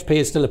 BHP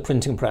is still a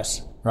printing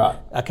press. Right.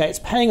 Okay, it's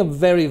paying a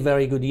very,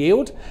 very good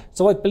yield.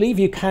 So I believe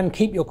you can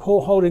keep your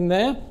core holding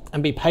there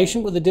and be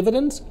patient with the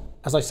dividends.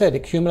 As I said,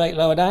 accumulate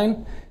lower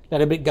down,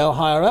 let a bit go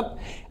higher up.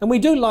 And we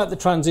do like the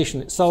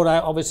transition. It's sold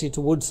out, obviously,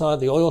 to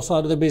Woodside, the oil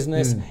side of the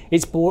business.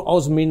 It's bought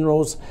Oz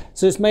Minerals.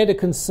 So it's made a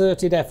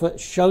concerted effort,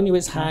 shown you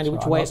its hand,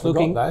 which way it's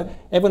looking.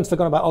 Everyone's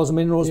forgotten about Oz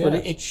Minerals, but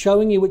it's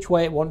showing you which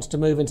way it wants to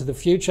move into the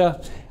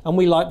future. And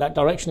we like that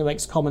direction. It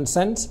makes common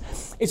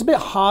sense. It's a bit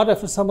harder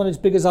for someone as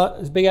big as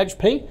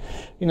BHP.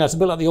 It's a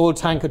bit like the oil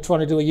tanker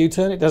trying to do a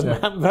U-turn. It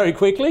doesn't happen very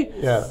quickly.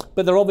 Yeah.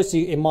 But they're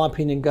obviously, in my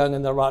opinion, going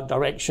in the right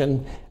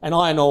direction. And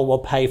iron ore will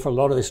pay for a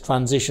lot of this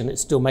transition.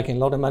 It's still making a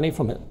lot of money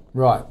from it.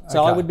 Right.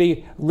 So I would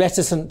be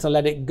reticent to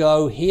let it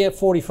go here.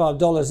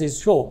 $45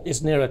 is short.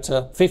 It's nearer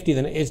to 50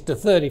 than it is to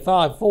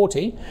 35,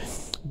 40.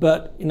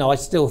 But, I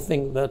still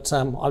think that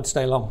I'd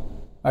stay long.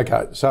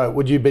 Okay, so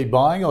would you be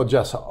buying or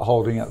just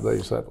holding at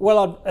these levels?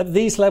 Well, at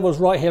these levels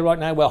right here, right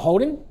now, we're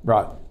holding.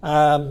 Right.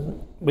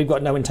 We've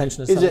got no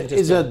intention of selling.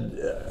 Is it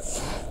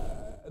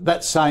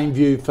that same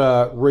view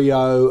for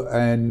Rio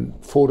and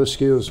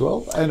Fortescue as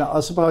well? And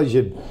I suppose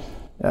you'd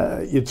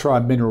throw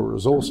in Mineral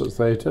Resources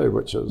there too,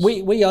 which is...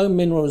 We own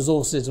Mineral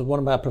Resources as one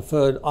of our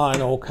preferred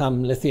iron ore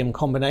cum lithium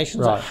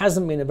combinations. Right. It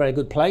hasn't been a very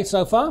good play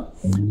so far.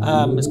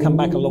 It's come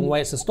back a long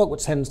way. It's a stock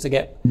which tends to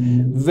get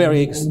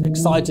very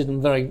excited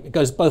and it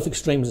goes both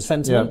extremes of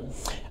sentiment.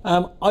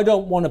 Yeah. I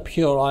don't want a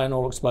pure iron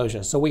ore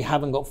exposure, so we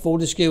haven't got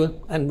Fortescue,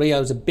 and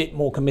Rio's a bit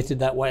more committed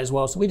that way as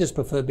well, so we just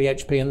prefer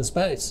BHP in the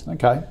space.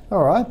 Okay,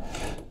 all right.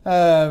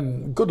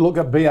 Good look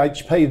at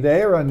BHP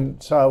there,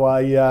 and so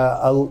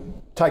I'll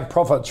take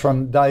profits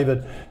from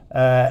David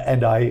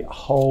and a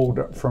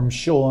hold from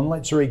Sean.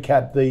 Let's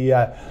recap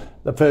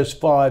the first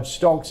 5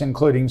 stocks,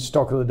 including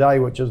stock of the day,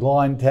 which is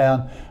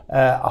Liontown,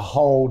 a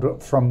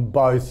hold from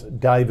both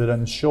David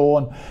and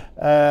Sean.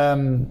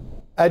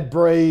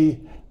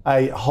 Adbri,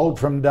 a hold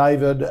from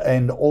David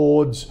and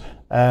Ords,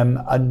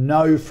 a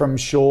no from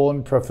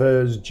Sean,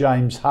 prefers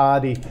James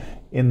Hardie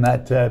in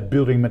that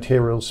building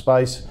materials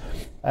space.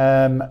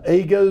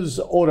 Eagers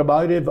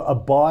Automotive, a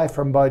buy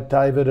from both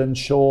David and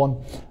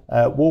Sean.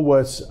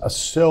 Woolworths, a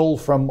sell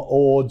from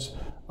Ords,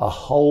 a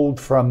hold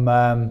from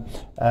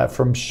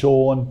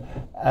Sean.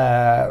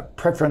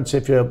 Preference,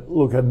 if you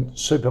look at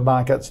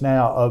supermarkets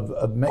now,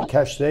 of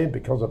Metcash there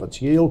because of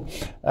its yield.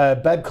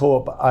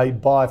 Bapcor, a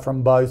buy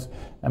from both,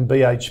 and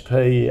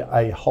BHP,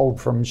 a hold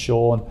from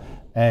Sean,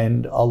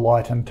 and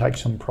Alighton take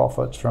some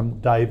profits from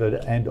David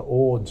and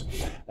Ords.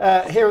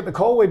 Here at the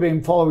call, we've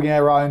been following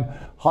our own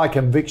High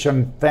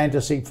Conviction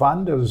Fantasy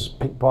Fund. It was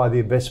picked by the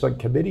investment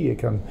committee. You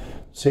can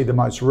see the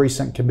most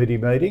recent committee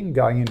meeting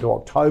going into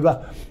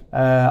October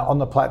on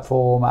the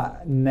platform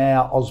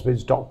now,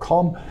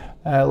 ausbiz.com.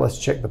 Let's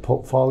check the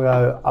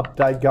portfolio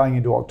update. Going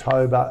into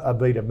October,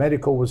 Avita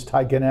Medical was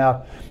taken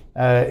out.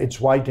 Its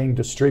weighting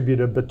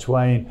distributed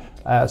between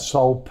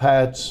Soul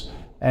Patts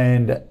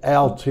and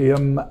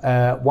Altium.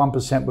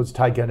 1% was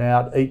taken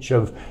out, each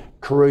of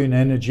Karoon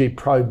Energy,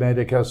 Pro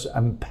Medicus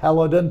and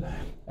Paladin,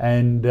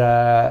 and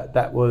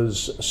that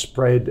was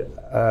spread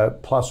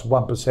plus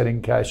 1%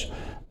 in cash,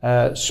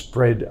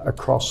 spread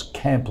across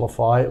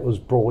Camplify. It was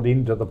brought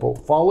into the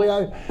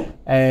portfolio,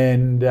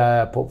 and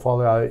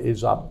portfolio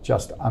is up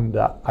just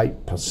under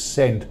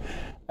 8%.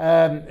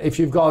 If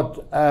you've got,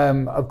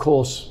 of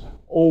course,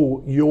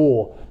 all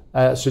your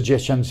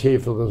suggestions here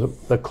for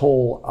the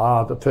call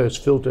are the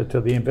first filter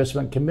to the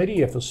investment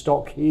committee. If a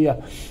stock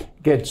here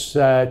gets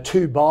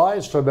 2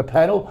 buys from the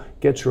panel,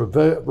 gets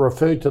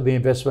referred to the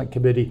investment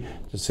committee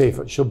to see if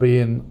it should be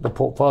in the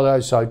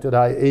portfolio. So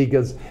today,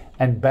 Eagers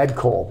and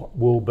Bapcor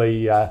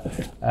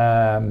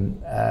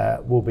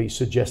will be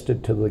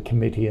suggested to the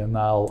committee, and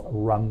they'll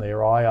run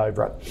their eye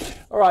over it.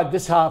 All right,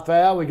 this half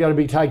hour we're going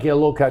to be taking a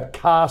look at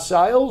car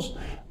sales,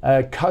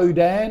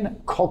 Codan,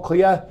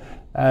 Cochlear,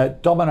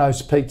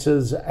 Domino's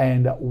Pizzas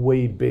and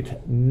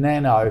Weebit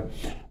Nano.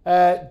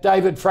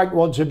 David Frank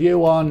wants a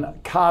view on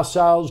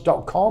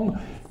carsales.com,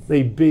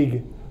 the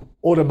big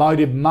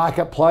automotive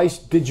marketplace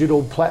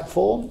digital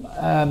platform.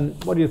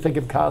 What do you think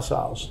of car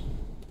sales?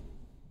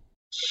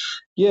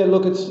 Yeah,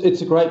 look,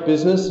 it's a great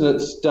business and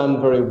it's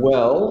done very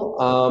well.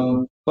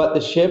 But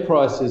the share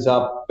price is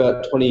up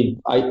about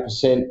 28%,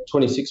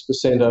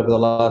 26% over the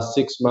last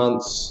 6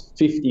 months,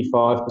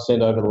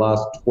 55% over the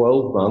last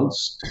 12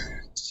 months.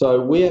 So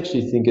we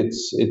actually think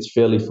it's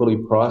fairly fully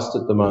priced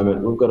at the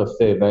moment. We've got a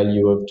fair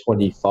value of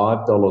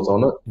 $25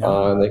 on it.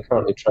 And they're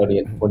currently trading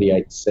at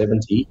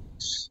 $28.70.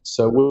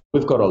 So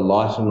we've got a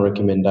Lighton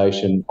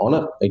recommendation on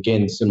it.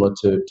 Again, similar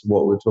to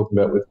what we were talking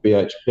about with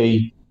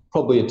BHP.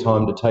 Probably a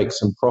time to take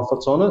some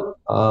profits on it.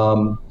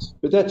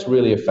 But that's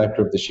really a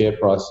factor of the share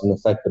price and the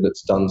fact that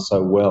it's done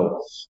so well.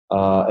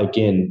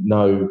 Again,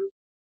 no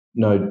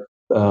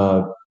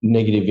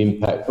negative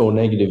impact or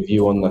negative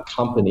view on the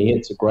company.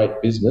 It's a great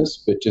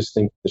business, but just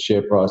think the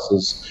share price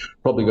has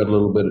probably got a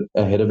little bit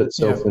ahead of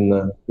itself in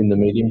the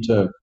medium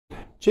term.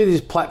 Gee, these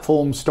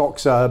platform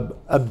stocks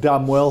have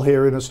done well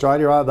here in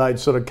Australia, aren't they?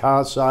 Sort of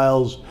car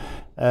sales,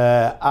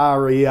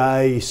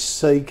 REA,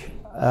 Seek.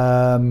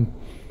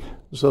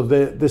 So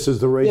this is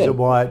the reason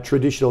why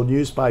traditional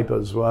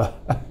newspapers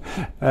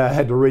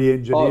had to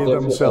re-engineer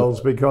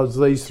themselves, because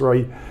these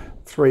three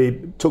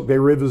took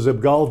their rivers of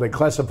gold, their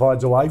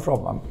classifieds, away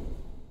from them.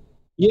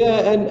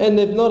 Yeah, and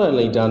they've not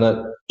only done it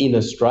in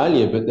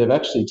Australia, but they've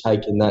actually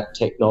taken that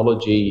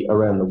technology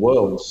around the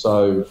world.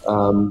 So,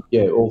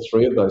 all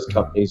 3 of those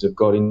companies have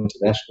got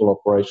international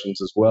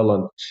operations as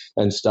well,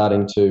 and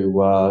starting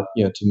to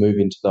move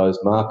into those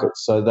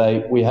markets. So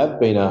we have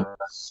been a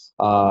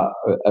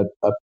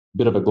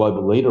bit of a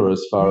global leader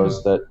as far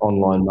as that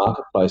online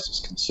marketplace is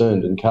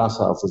concerned, and car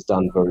sales has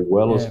done very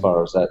well as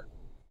far as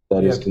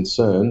that is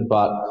concerned.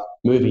 But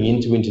moving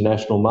into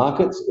international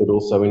markets, it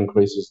also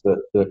increases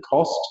the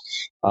cost.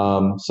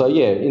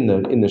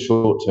 In the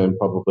short term,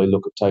 probably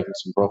look at taking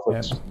some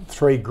profits. Yeah.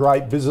 Three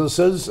great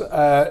businesses.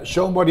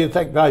 Sean, what do you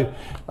think? They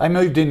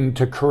moved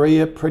into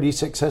Korea pretty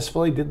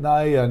successfully, didn't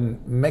they?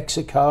 And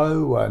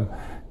Mexico and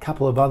a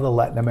couple of other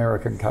Latin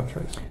American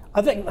countries.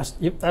 I think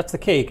that's the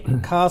key.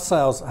 Car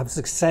sales have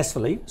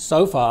successfully,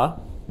 so far,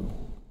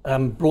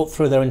 brought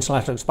through their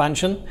international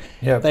expansion.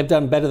 Yep. They've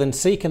done better than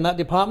Seek in that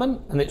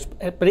department,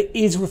 but it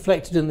is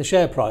reflected in the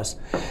share price.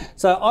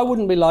 So I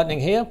wouldn't be lightning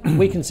here.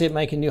 We can see it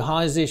making new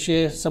highs this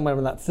year, somewhere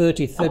in that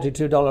 $30,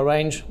 $32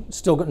 range.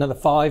 Still got another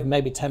 5,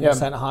 maybe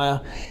 10%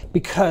 higher,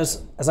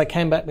 because, as I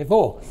came back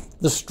before,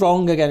 the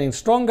strong are getting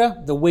stronger,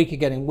 the weak are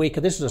getting weaker.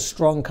 This is a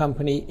strong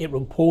company. It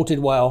reported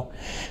well.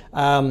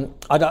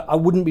 I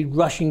wouldn't be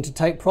rushing to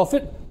take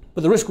profit,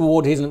 but the risk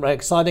reward isn't very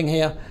exciting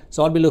here,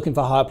 so I'd be looking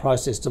for higher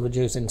prices to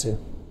reduce into.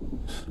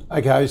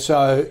 Okay,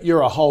 so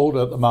you're a hold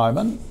at the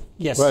moment.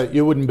 Yes. Well,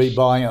 you wouldn't be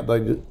buying at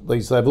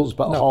these levels,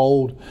 but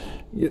hold.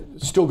 You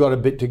still got a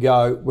bit to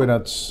go when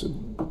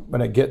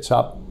it gets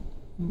up,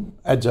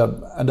 adds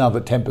another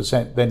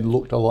 10%, then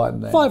look to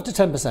lighten that. 5 to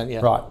 10%,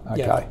 yeah. Right, okay.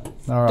 Yeah.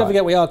 All right. Don't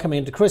forget we are coming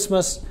into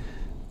Christmas.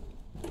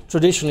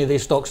 Traditionally,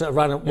 these stocks that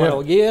run one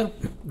all year,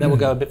 they will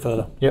go a bit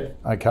further. Yep,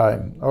 okay.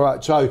 All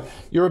right, so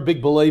you're a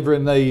big believer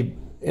in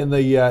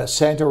the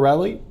Santa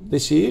rally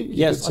this year?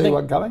 Yes, I think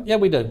one coming? Yeah,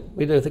 we do.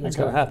 We do think it's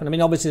going to happen. I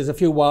mean, obviously, there's a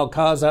few wild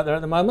cards out there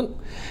at the moment.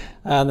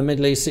 The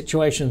Middle East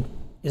situation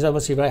is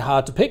obviously very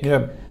hard to pick.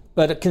 Yeah.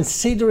 But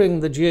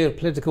considering the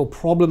geopolitical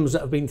problems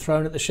that have been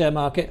thrown at the share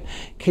market,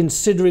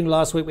 considering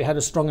last week we had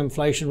a strong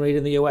inflation read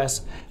in the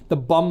US, the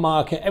bond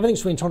market,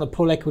 everything's been trying to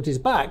pull equities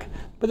back,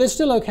 but they're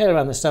still okay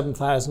around the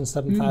 7,000,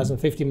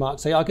 7,050 mark.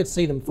 So I could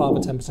see them 5 or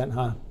 10%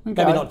 higher.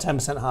 Okay. Maybe not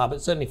 10% higher,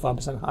 but certainly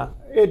 5% higher.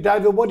 Yeah,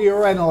 David, what are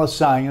your analysts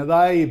saying? Are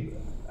they,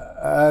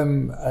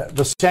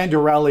 the Santa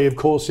rally, of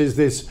course, is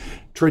this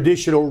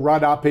traditional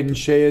run-up in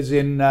shares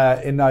in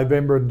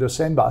November and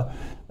December.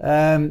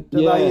 Do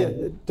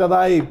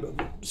they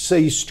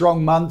see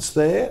strong months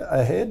there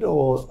ahead,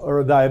 or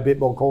are they a bit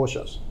more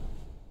cautious?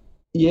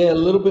 Yeah, a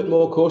little bit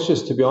more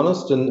cautious, to be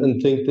honest,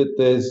 and think that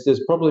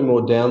there's probably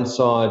more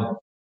downside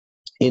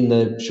in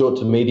the short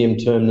to medium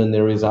term than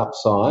there is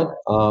upside.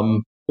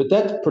 But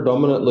that's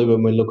predominantly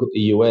when we look at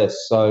the US.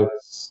 So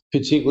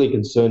particularly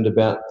concerned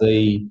about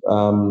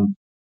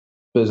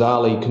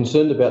bizarrely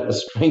concerned about the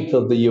strength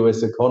of the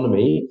US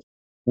economy,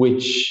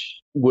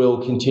 which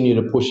will continue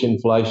to push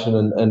inflation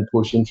and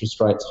push interest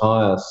rates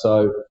higher.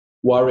 So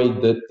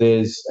worried that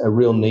there's a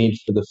real need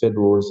for the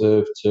Federal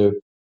Reserve to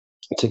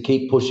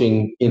keep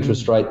pushing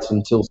interest rates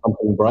until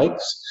something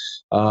breaks.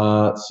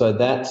 So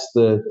that's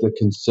the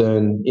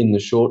concern in the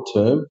short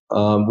term.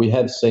 We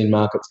have seen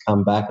markets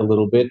come back a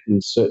little bit,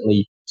 and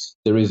certainly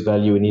there is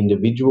value in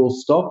individual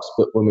stocks,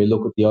 but when we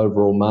look at the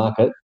overall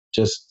market,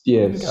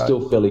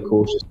 still fairly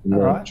cautious in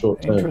the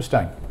short term.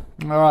 Interesting.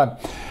 All right.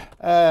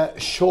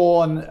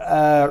 Sean,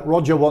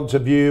 Roger wants a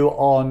view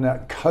on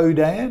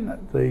Codan,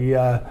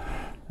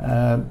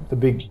 the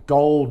big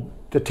gold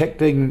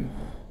detecting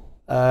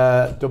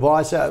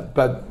device,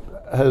 but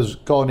has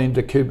gone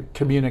into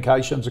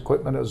communications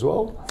equipment as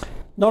well.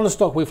 Not a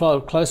stock we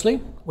followed closely,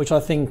 which I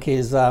think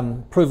is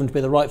proven to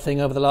be the right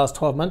thing over the last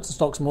 12 months. The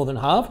stock's more than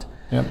halved.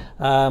 Yep.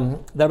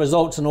 Their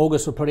results in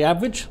August were pretty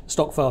average. The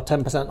stock fell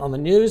 10% on the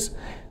news.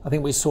 I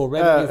think we saw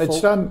revenue fall.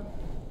 It's done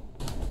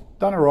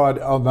all right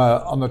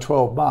on the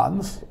 12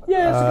 months.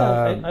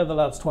 Yeah, it's over the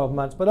last 12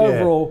 months. But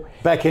overall,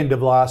 back end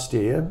of last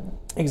year.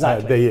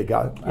 Exactly. There you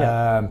go.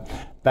 Yeah.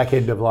 Back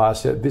end of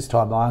last year. This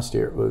time last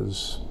year it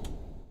was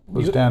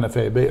down a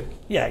fair bit.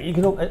 Yeah, you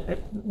can.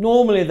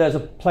 Normally, there's a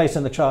place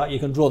in the chart you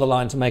can draw the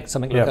line to make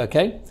something look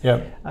okay.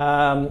 Yeah.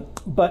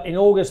 But in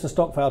August, the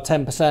stock fell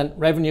 10%.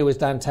 Revenue was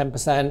down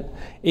 10%.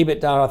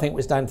 EBITDA, I think,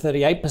 was down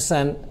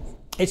 38%.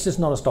 It's just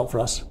not a stock for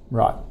us.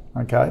 Right.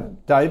 Okay.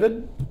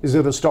 David, is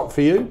it a stock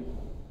for you?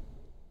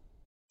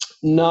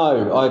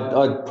 No,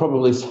 I'd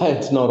probably say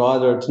it's not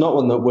either. It's not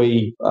one that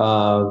we've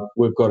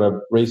got a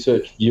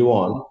research view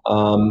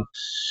on.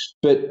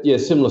 But yeah,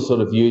 similar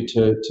sort of view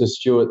to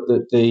Stuart,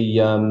 that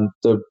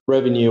the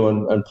revenue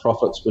and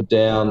profits were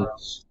down.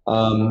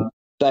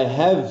 They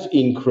have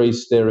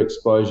increased their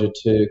exposure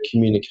to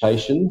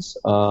communications,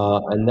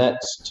 and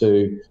that's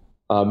to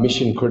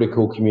mission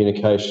critical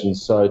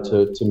communications, so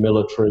to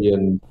military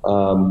and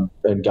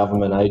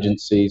government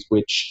agencies,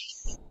 which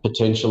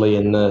potentially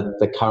in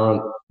the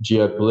current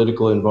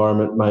geopolitical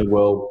environment may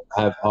well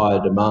have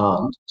higher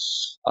demand.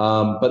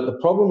 But the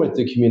problem with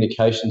the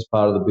communications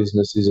part of the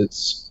business is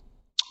it's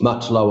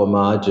much lower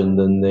margin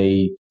than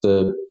the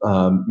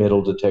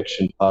metal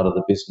detection part of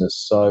the business.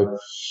 So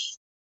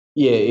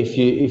yeah, if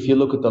you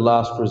look at the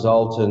last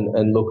result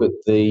and look at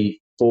the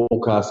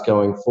forecast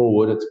going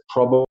forward, it's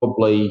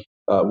probably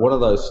one of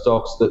those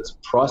stocks that's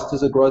priced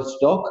as a growth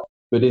stock,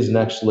 but isn't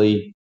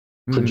actually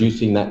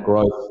producing that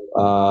growth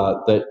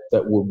that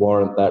would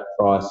warrant that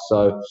price.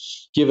 So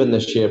given the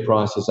share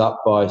price is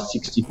up by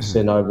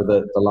 60% over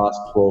the last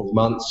 12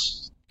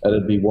 months,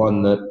 it'd be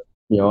one that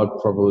I'd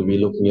probably be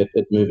looking at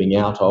moving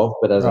out of.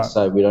 But as I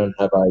say, we don't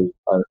have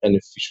an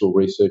official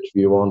research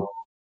view on.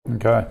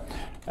 Okay.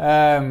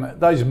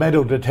 Those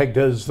metal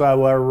detectors, they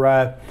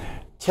were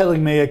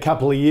telling me a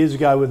couple of years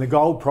ago when the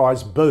gold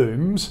price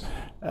booms,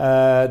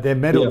 their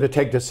metal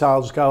detector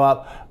sales go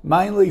up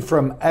mainly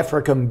from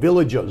African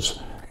villagers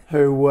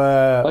who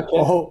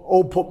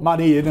all put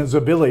money in as a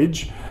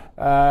village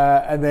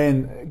and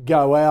then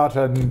go out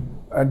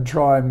and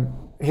try and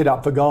hit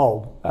up for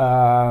gold.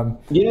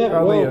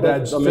 It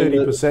adds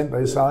 30%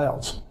 their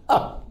sales.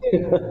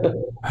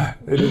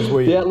 It is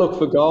weird. The outlook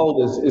for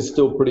gold is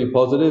still pretty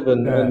positive,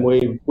 and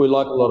we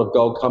like a lot of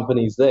gold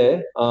companies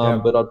there.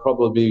 But I'd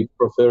probably be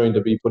preferring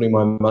to be putting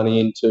my money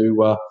into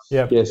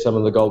some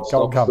of the gold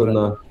stocks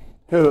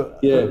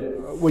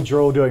which are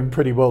all doing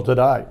pretty well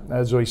today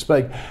as we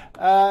speak.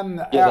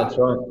 That's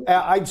right.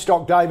 Our 8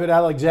 stock, David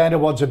Alexander,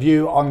 wants a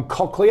view on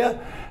Cochlear,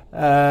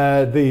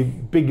 the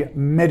big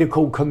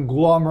medical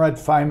conglomerate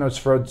famous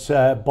for its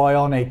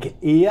bionic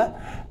ear,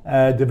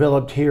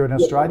 developed here in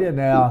Australia.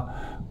 Now,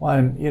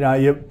 when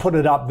you put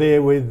it up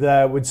there with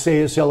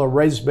CSL or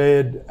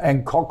ResMed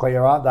and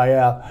Cochlear, aren't they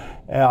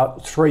our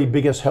 3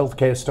 biggest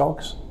healthcare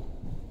stocks?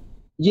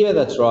 Yeah,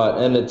 that's right.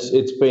 And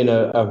it's been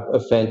a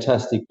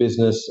fantastic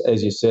business.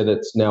 As you said,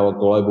 it's now a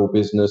global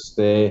business.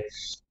 They're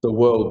the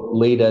world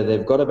leader.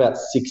 They've got about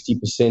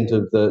 60%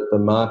 of the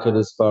market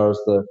as far as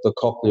the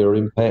cochlear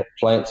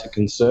implants are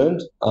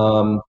concerned,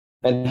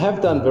 and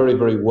have done very,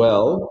 very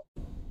well.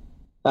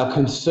 Our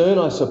concern,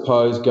 I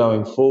suppose,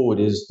 going forward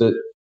is that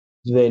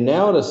they're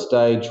now at a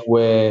stage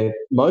where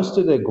most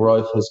of their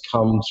growth has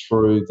come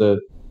through the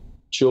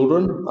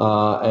children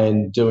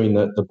and doing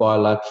the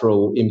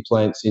bilateral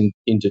implants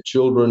into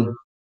children.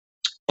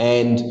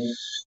 And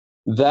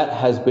that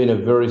has been a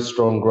very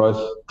strong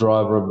growth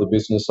driver of the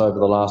business over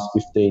the last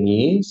 15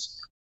 years.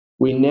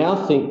 We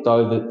now think,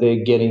 though, that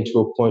they're getting to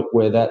a point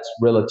where that's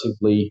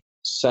relatively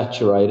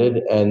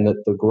saturated and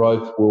that the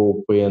growth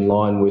will be in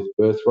line with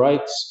birth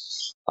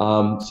rates.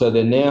 So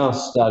they're now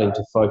starting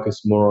to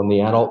focus more on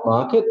the adult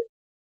market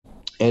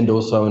and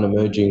also in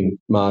emerging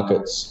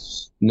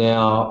markets.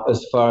 Now,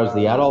 as far as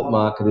the adult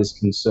market is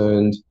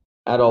concerned,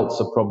 adults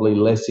are probably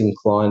less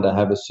inclined to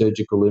have a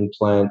surgical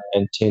implant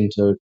and tend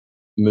to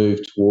move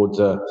towards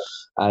a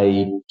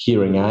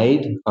hearing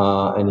aid,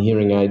 and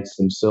hearing aids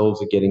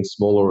themselves are getting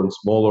smaller and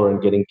smaller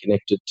and getting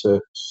connected to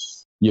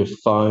your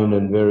phone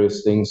and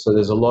various things. So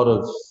there's a lot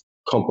of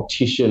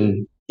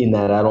competition in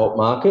that adult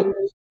market,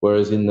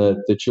 whereas in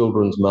the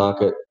children's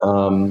market,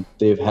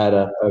 they've had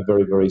a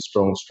very, very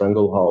strong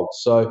stranglehold.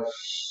 So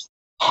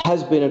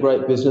has been a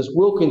great business,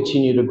 will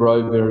continue to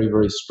grow very,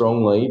 very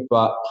strongly,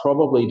 but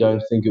probably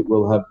don't think it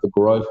will have the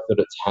growth that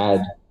it's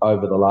had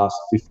over the last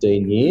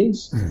 15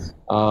 years.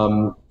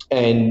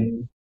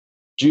 And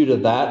due to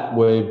that,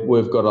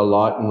 we've got a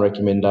lightened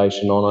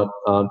recommendation on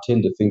it.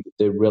 Tend to think that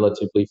they're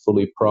relatively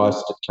fully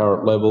priced at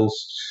current levels.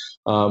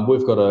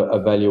 We've got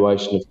a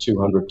valuation of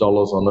 $200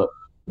 on it.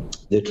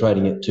 They're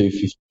trading at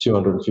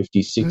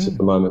 256 at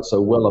the moment,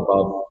 so well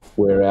above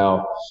where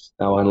our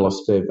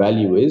analyst fair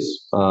value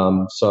is.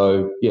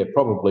 So, yeah,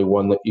 probably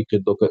one that you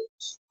could look at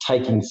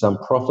taking some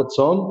profits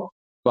on.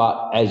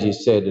 But as you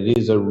said, it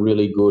is a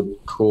really good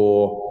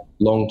core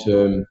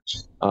long-term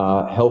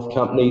health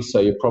company, so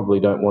you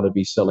probably don't want to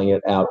be selling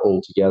it out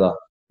altogether.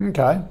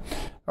 Okay.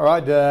 All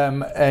right.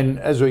 And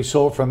as we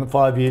saw from the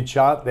 5-year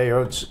chart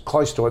there, it's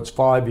close to its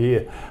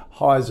 5-year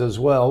highs as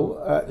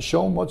well.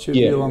 Sean, what's your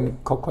view on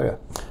Cochlear?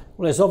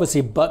 Well, it's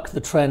obviously bucked the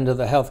trend of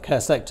the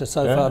healthcare sector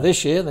so far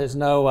this year. There's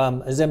no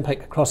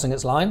Ozempic crossing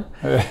its line.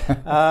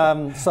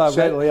 So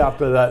certainly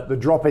after the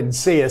drop in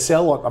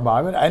CSL at the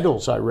moment, and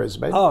also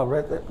ResMed.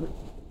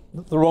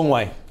 The wrong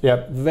way.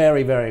 Yep.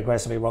 Very, very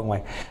aggressively wrong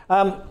way.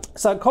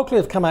 So Cochlear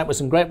have come out with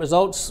some great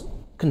results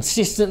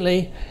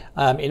consistently.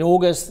 In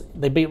August,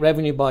 they beat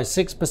revenue by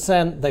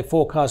 6%. They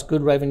forecast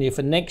good revenue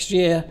for next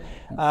year.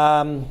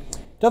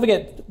 Don't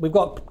forget, we've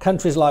got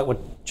countries like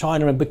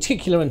China in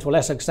particular, and to a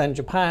lesser extent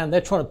Japan.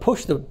 They're trying to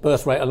push the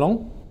birth rate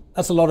along.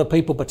 That's a lot of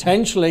people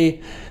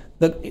potentially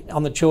that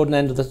on the children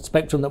end of the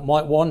spectrum that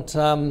might want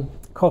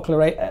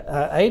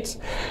cochlear aids.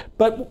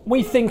 But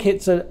we think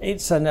it's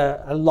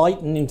a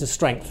lighten into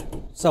strength.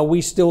 So we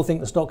still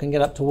think the stock can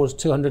get up towards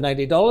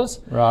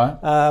 $280.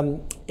 Right.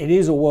 It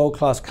is a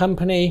world-class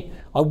company.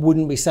 I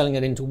wouldn't be selling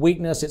it into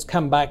weakness. It's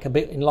come back a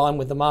bit in line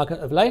with the market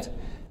of late.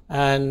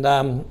 And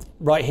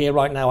right here,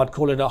 right now, I'd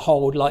call it a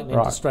hold, lightning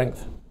into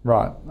strength.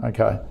 Right,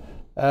 okay.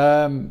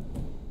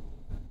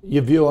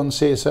 Your view on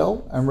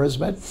CSL and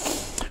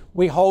ResMed?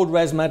 We hold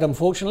ResMed,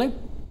 unfortunately.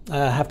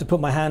 I have to put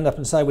my hand up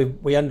and say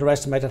we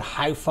underestimated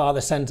how far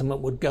the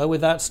sentiment would go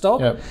with that stock.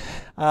 Yep.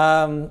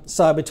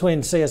 So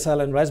between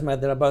CSL and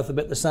ResMed, they're both a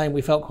bit the same.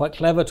 We felt quite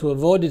clever to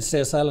avoid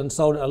CSL and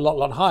sold it a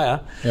lot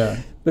higher.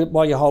 Yeah. But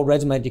while you hold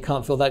ResMed, you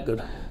can't feel that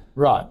good.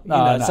 Right.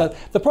 No. So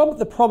the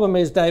problem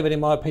is, David,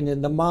 in my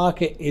opinion, the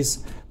market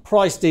is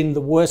priced in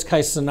the worst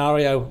case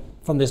scenario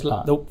from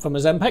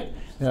Ozempic,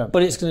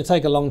 but it's going to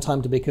take a long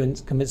time to be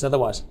convinced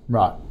otherwise.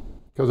 Right.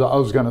 Because I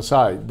was going to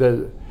say,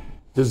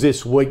 does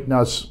this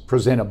weakness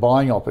present a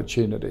buying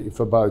opportunity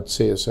for both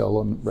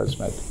CSL and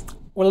ResMed?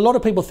 Well, a lot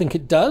of people think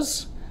it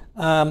does.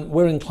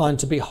 We're inclined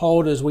to be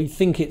holders. We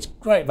think it's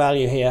great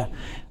value here.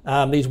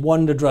 These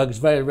wonder drugs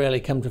very rarely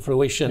come to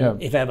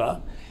fruition, if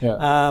ever.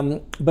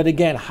 But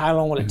again, how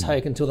long will it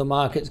take until the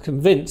market's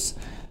convinced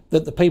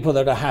that the people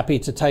that are happy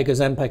to take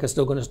Ozempic are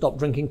still going to stop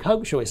drinking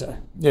Coke, shall we say?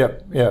 You're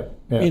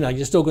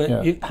still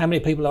going to, how many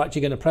people are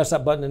actually going to press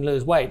that button and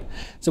lose weight?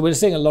 So we're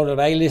seeing a lot of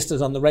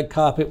A-listers on the red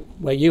carpet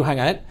where you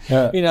hang out.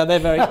 They're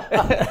very...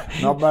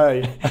 Not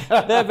me.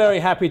 They're very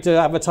happy to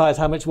advertise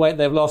how much weight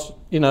they've lost,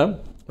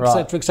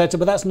 etc., etc.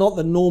 But that's not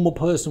the normal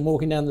person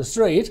walking down the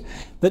street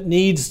that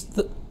needs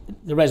the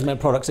ResMed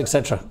products,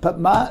 etc. But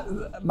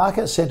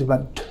market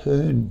sentiment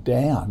turned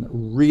down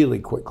really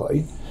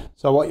quickly.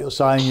 So what you're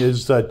saying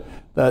is that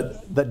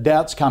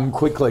doubts come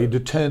quickly. To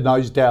turn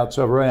those doubts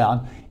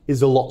around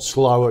is a lot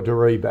slower to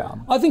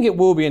rebound. I think it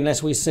will be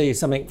unless we see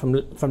something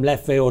from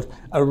left field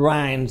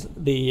around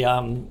the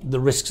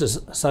risks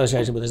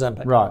associated with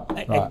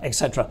Ozempic,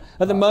 etc.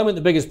 At the moment,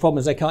 the biggest problem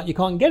is you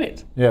can't get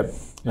it.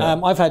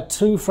 I've had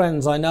two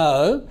friends I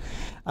know.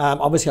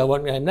 Obviously, I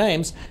won't name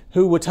names,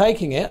 who were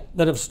taking it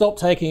that have stopped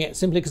taking it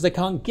simply because they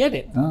can't get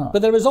it.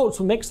 But the results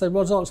were mixed. The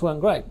results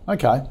weren't great.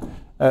 Okay.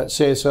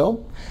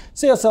 CSL?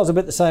 CSL's a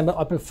bit the same, but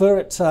I prefer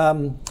it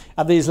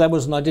at these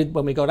levels than I did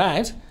when we got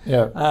out.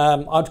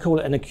 I'd call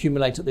it an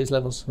accumulate at these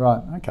levels.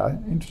 Right, okay,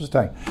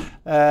 interesting.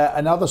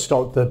 Another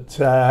stock that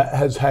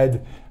has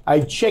had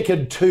a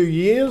checkered 2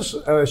 years,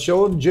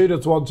 Sean,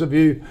 Judith wants a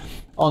view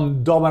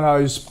on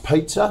Domino's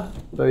Pizza,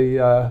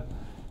 the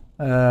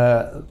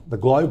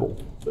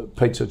global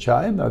pizza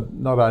chain,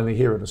 not only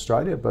here in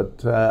Australia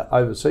but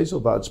overseas,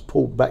 although it's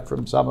pulled back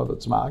from some of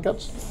its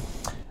markets.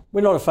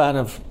 We're not a fan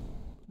of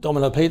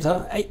Domino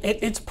Pizza.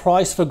 It's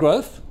priced for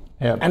growth,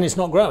 and it's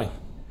not growing.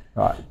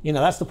 Right.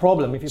 That's the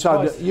problem.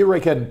 You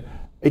reckon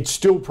it's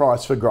still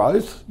priced for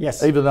growth?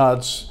 Yes. Even though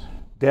it's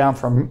down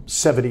from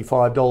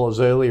 $75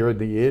 earlier in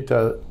the year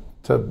to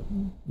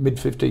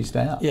mid-50s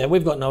now. Yeah,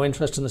 we've got no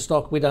interest in the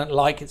stock. We don't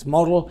like its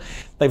model.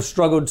 They've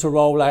struggled to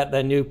roll out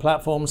their new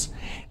platforms,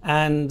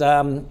 and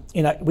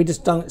we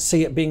just don't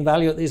see it being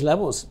value at these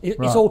levels.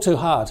 It's all too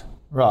hard.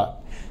 Right.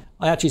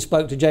 I actually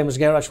spoke to James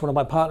Gerrach, one of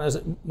my partners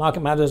at Market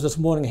Matters this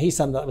morning. He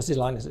summed up his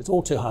line. It's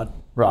all too hard.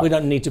 Right. We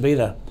don't need to be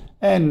there.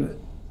 And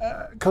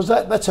because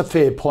that's a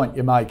fair point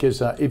you make,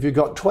 isn't it? If you've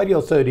got 20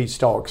 or 30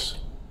 stocks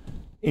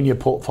in your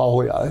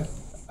portfolio,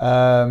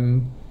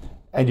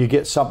 and you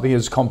get something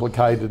as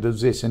complicated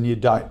as this and you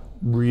don't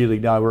really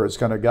know where it's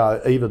going to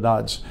go, even though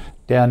it's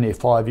down near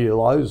 5-year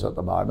lows at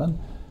the moment,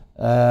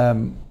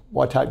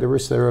 why take the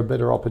risk? There are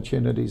better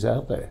opportunities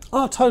out there.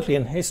 Oh, totally.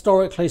 And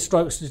historically,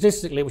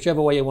 statistically,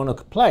 whichever way you want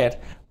to play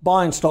it,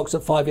 buying stocks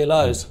at 5-year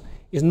lows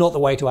is not the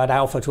way to add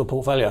alpha to a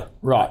portfolio.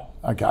 Right.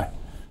 Okay.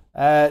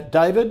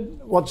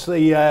 David, what's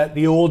the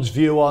odds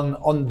view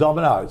on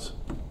Domino's?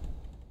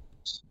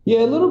 Yeah,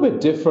 a little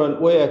bit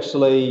different. We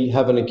actually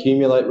have an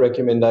accumulate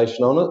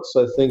recommendation on it,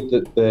 so I think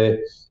that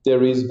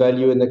there is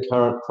value in the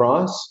current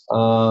price,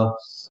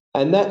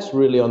 and that's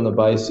really on the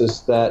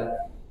basis that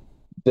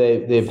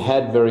they've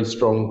had very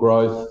strong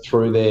growth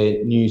through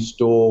their new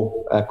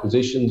store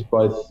acquisitions,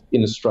 both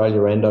in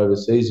Australia and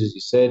overseas, as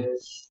you said,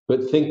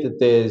 but think that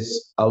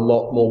there's a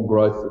lot more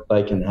growth that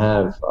they can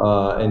have,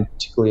 and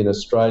particularly in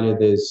Australia,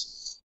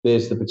 there's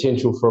the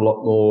potential for a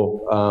lot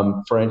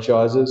more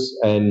franchises,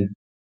 and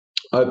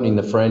opening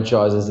the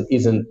franchises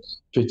isn't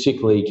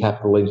particularly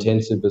capital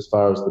intensive as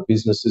far as the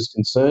business is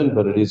concerned,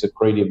 but it is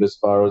accretive as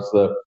far as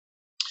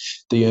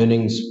the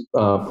earnings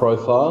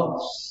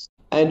profile.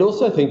 And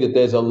also think that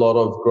there's a lot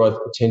of growth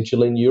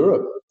potential in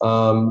Europe.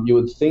 You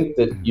would think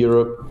that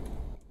Europe,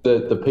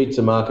 the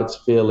pizza market's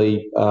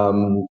fairly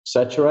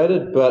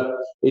saturated, but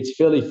it's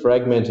fairly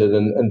fragmented,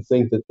 and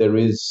think that there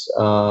is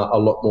a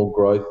lot more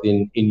growth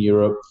in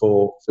Europe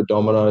for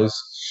Domino's.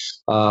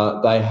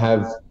 They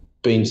have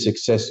been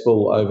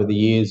successful over the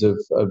years of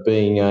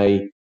being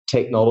a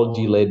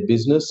technology-led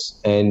business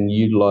and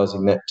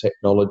utilising that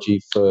technology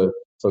for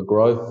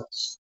growth.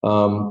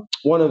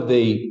 One of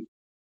the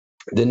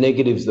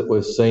negatives that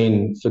we've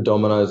seen for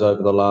Domino's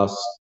over the last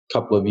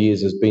couple of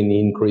years has been the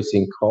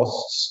increasing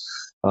costs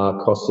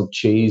of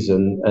cheese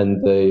and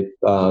the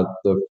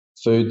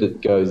food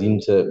that goes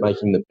into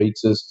making the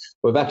pizzas.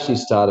 We've actually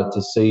started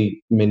to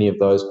see many of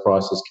those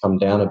prices come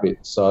down a bit.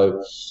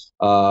 So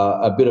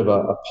a bit of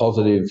a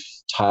positive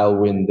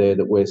tailwind there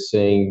that we're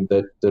seeing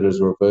that has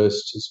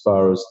reversed as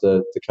far as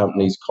the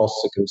company's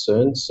costs are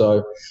concerned.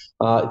 So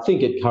I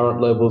think at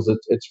current levels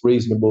it's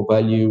reasonable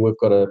value. We've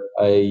got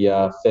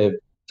a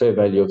fair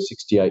value of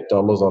 $68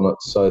 on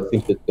it, so I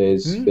think that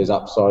there's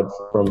upside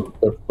from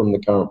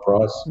the current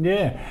price.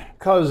 Yeah,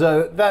 because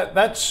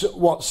that's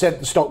what set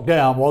the stock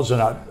down,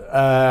 wasn't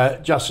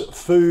it? Just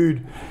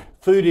food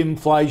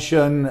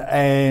inflation,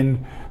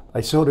 and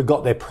they sort of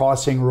got their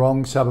pricing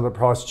wrong. Some of the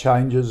price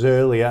changes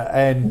earlier,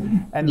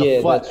 and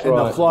the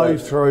flow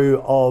through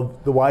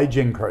of the wage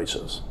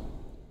increases.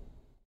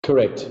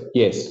 Correct.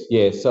 Yes.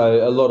 Yeah.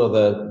 So a lot of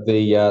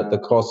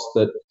the costs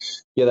that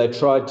they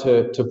tried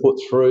to put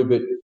through,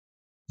 but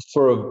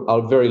for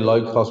a very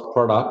low-cost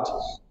product,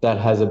 that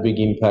has a big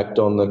impact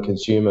on the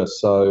consumer.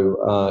 So,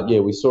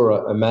 we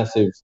saw a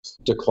massive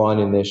decline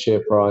in their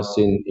share price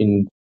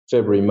in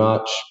February,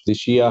 March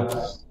this year.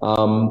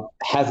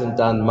 Hasn't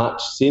done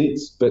much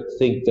since, but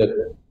think that,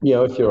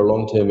 if you're a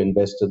long-term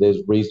investor,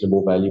 there's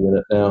reasonable value in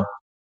it now.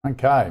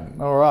 Okay,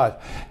 all right.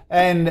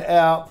 And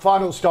our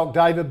final stock,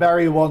 David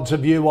Barry wants a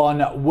view on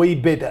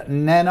Weebit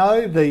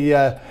Nano,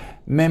 the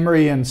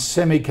memory and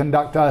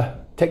semiconductor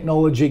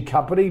technology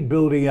company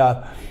building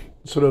a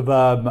sort of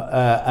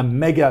a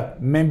mega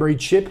memory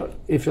chip,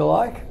 if you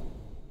like.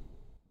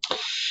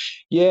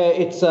 Yeah,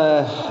 it's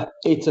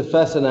a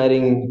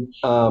fascinating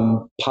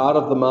part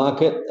of the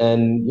market,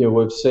 and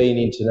we've seen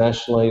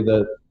internationally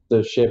that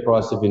the share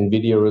price of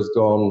Nvidia has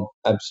gone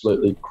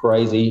absolutely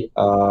crazy,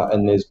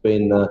 and there's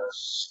been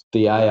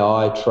the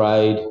AI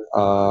trade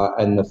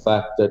and the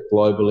fact that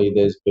globally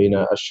there's been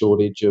a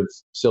shortage of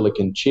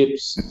silicon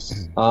chips.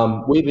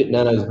 Weebit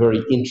Nano is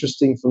very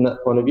interesting from that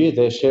point of view.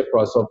 Their share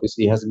price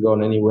obviously hasn't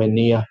gone anywhere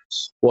near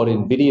what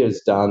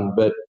Nvidia's done,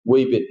 but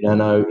Weebit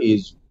Nano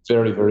is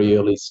very, very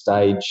early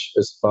stage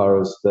as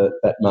far as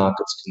that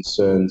market's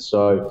concerned.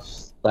 So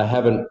they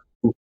haven't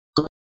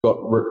got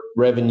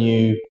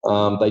revenue.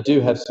 They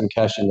do have some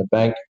cash in the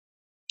bank,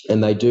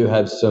 and they do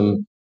have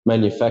some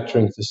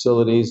manufacturing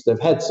facilities. They've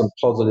had some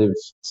positive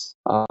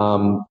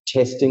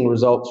testing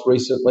results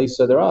recently,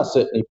 so there are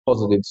certainly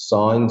positive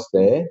signs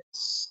there.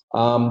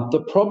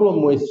 The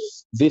problem with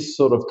this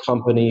sort of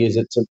company is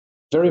it's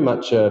very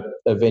much a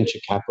venture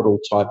capital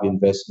type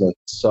investment.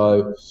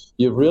 So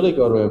you've really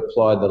got to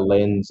apply the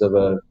lens of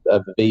a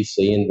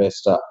VC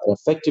investor. And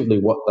effectively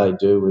what they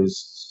do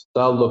is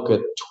they'll look at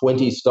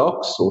 20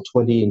 stocks or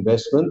 20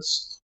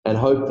 investments and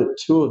hope that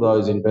 2 of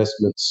those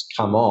investments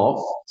come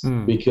off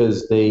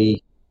because the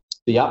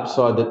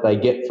upside that they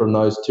get from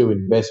those 2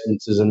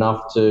 investments is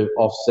enough to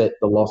offset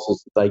the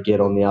losses that they get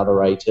on the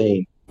other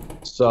 18.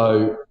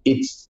 So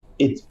it's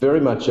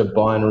very much a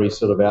binary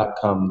sort of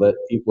outcome that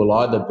it will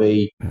either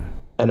be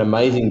an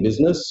amazing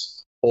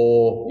business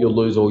or you'll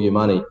lose all your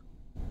money.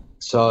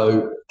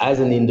 So as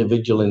an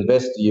individual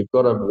investor, you've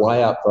got to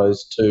weigh up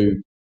those 2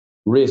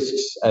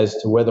 risks as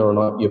to whether or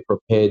not you're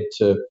prepared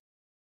to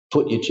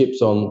put your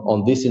chips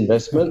on this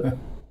investment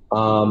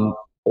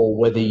or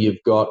whether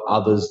you've got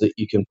others that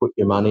you can put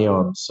your money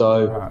on.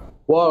 So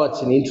while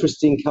it's an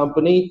interesting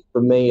company,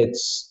 for me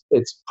it's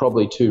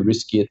probably too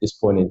risky at this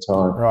point in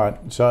time. Right.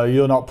 So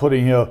you're not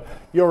putting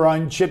your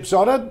own chips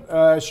on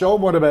it.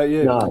 Sean, what about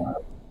you?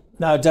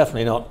 No,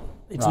 definitely not.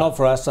 It's not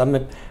for us. I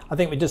mean, I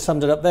think we just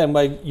summed it up there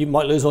where you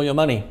might lose all your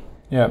money.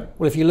 Yeah.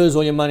 Well, if you lose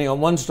all your money on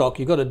one stock,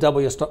 you've got to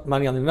double your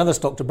money on another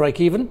stock to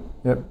break even.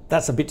 Yep.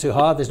 That's a bit too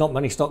hard. There's not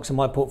many stocks in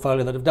my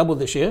portfolio that have doubled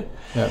this year.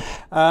 Yep.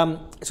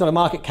 It's got a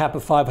market cap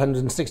of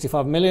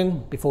 565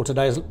 million before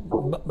today's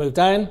moved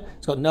down.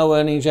 It's got no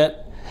earnings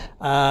yet.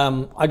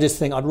 I just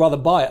think I'd rather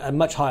buy it at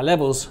much higher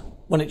levels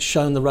when it's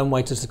shown the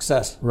runway to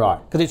success. Right.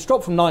 Because it's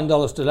dropped from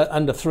 $9 to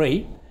under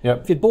 $3.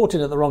 Yep. If you'd bought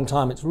it at the wrong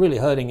time, it's really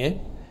hurting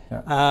you.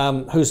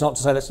 Yeah. Who's not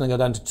to say that's going to go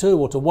down to 2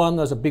 or to 1?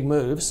 Those are big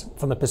moves.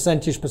 From a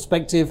percentage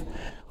perspective,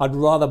 I'd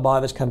rather buy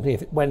this company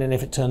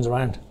if it turns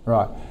around.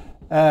 Right.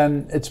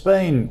 It's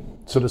been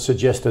sort of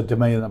suggested to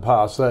me in the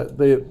past that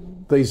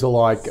these are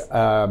like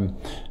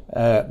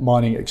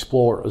mining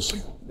explorers,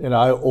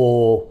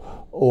 or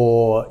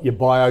your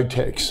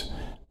biotechs.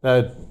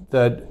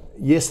 That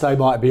yes, they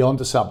might be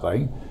onto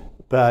something,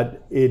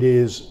 but it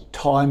is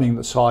timing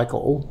the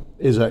cycle.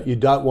 Is it? You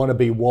don't want to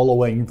be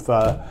wallowing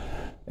for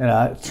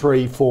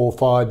 3, 4,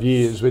 5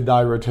 years with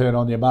no return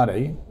on your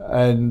money,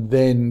 and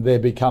then there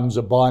becomes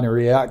a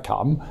binary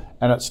outcome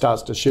and it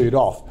starts to shoot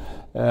off.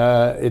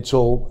 It's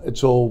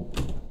all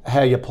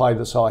how you play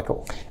the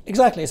cycle.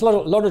 Exactly. It's a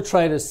lot of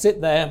traders sit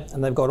there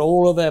and they've got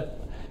all of their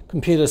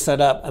computers set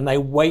up and they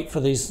wait for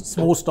these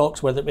small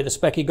stocks, whether it be the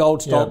specky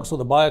gold stocks or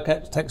the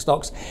biotech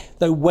stocks.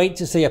 They wait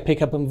to see a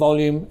pickup in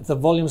volume. If the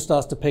volume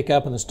starts to pick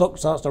up and the stock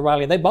starts to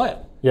rally, they buy it.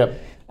 Yep.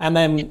 And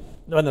then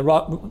when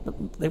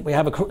we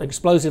have an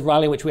explosive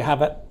rally, which we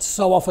have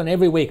so often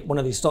every week, one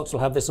of these stocks will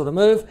have this sort of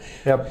move.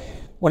 Yep.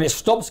 When it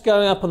stops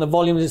going up and the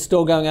volume is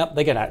still going up,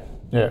 they get out.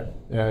 Yeah.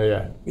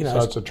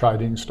 So it's a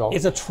trading stock.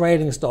 It's a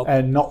trading stock.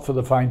 And not for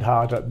the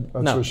faint-hearted,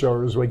 that's for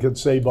sure, as we could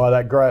see by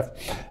that graph.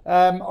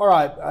 All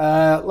right,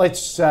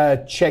 let's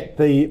check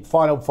the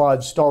final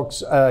 5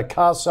 stocks.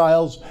 Car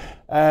sales.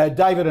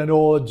 David and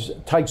Ords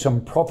take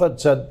some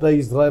profits at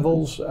these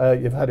levels.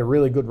 You've had a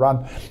really good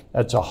run.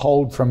 It's a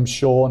hold from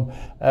Sean.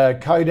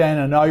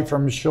 Codan, a no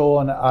from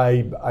Sean,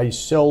 a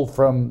sell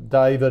from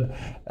David.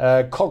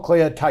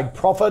 Cochlear take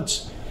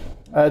profits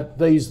at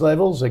these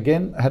levels.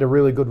 Again, had a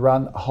really good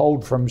run.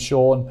 Hold from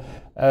Sean.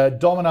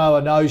 Domino,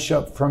 a no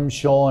from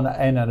Sean,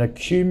 and an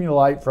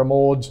accumulate from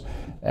Ords.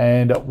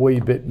 And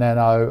Weebit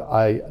Nano,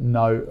 a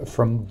no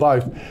from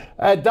both.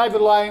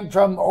 David Lane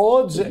from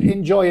Ords,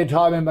 enjoy your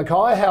time in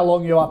Mackay. How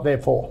long are you up there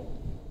for?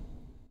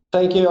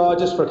 Thank you.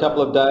 Just for a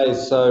couple of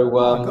days. So,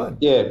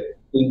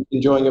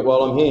 enjoying it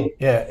while I'm here.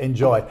 Yeah,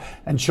 enjoy.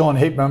 And Sean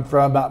Hickman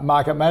from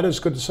Market Matters,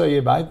 good to see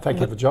you, mate. Thank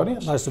you for joining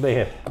us. Nice to be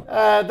here.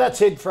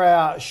 That's it for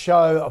our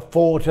show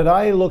for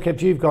today. Look,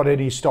 if you've got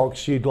any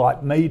stocks you'd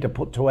like me to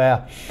put to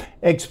our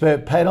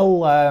expert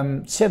panel,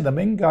 send them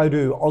in. Go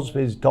to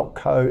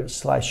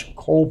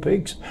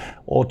ausbiz.co/callpigs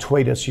or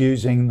tweet us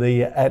using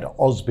the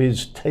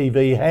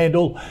 @AusbizTV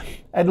handle.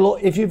 And look,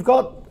 if you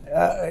want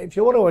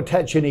to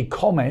attach any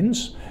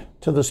comments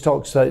to the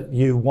stocks that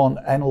you want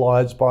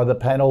analysed by the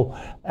panel,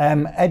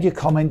 add your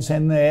comments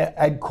in there,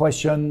 add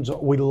questions.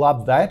 We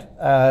love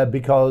that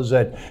because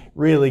it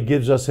really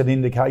gives us an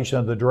indication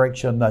of the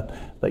direction that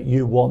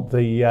you want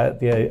the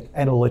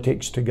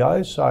analytics to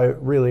go. So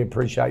really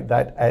appreciate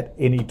that at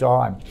any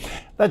time.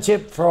 That's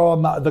it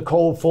from the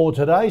call for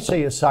today.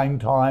 See you same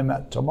time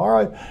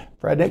tomorrow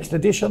for our next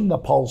edition. The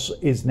Pulse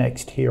is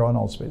next here on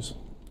Ausbiz.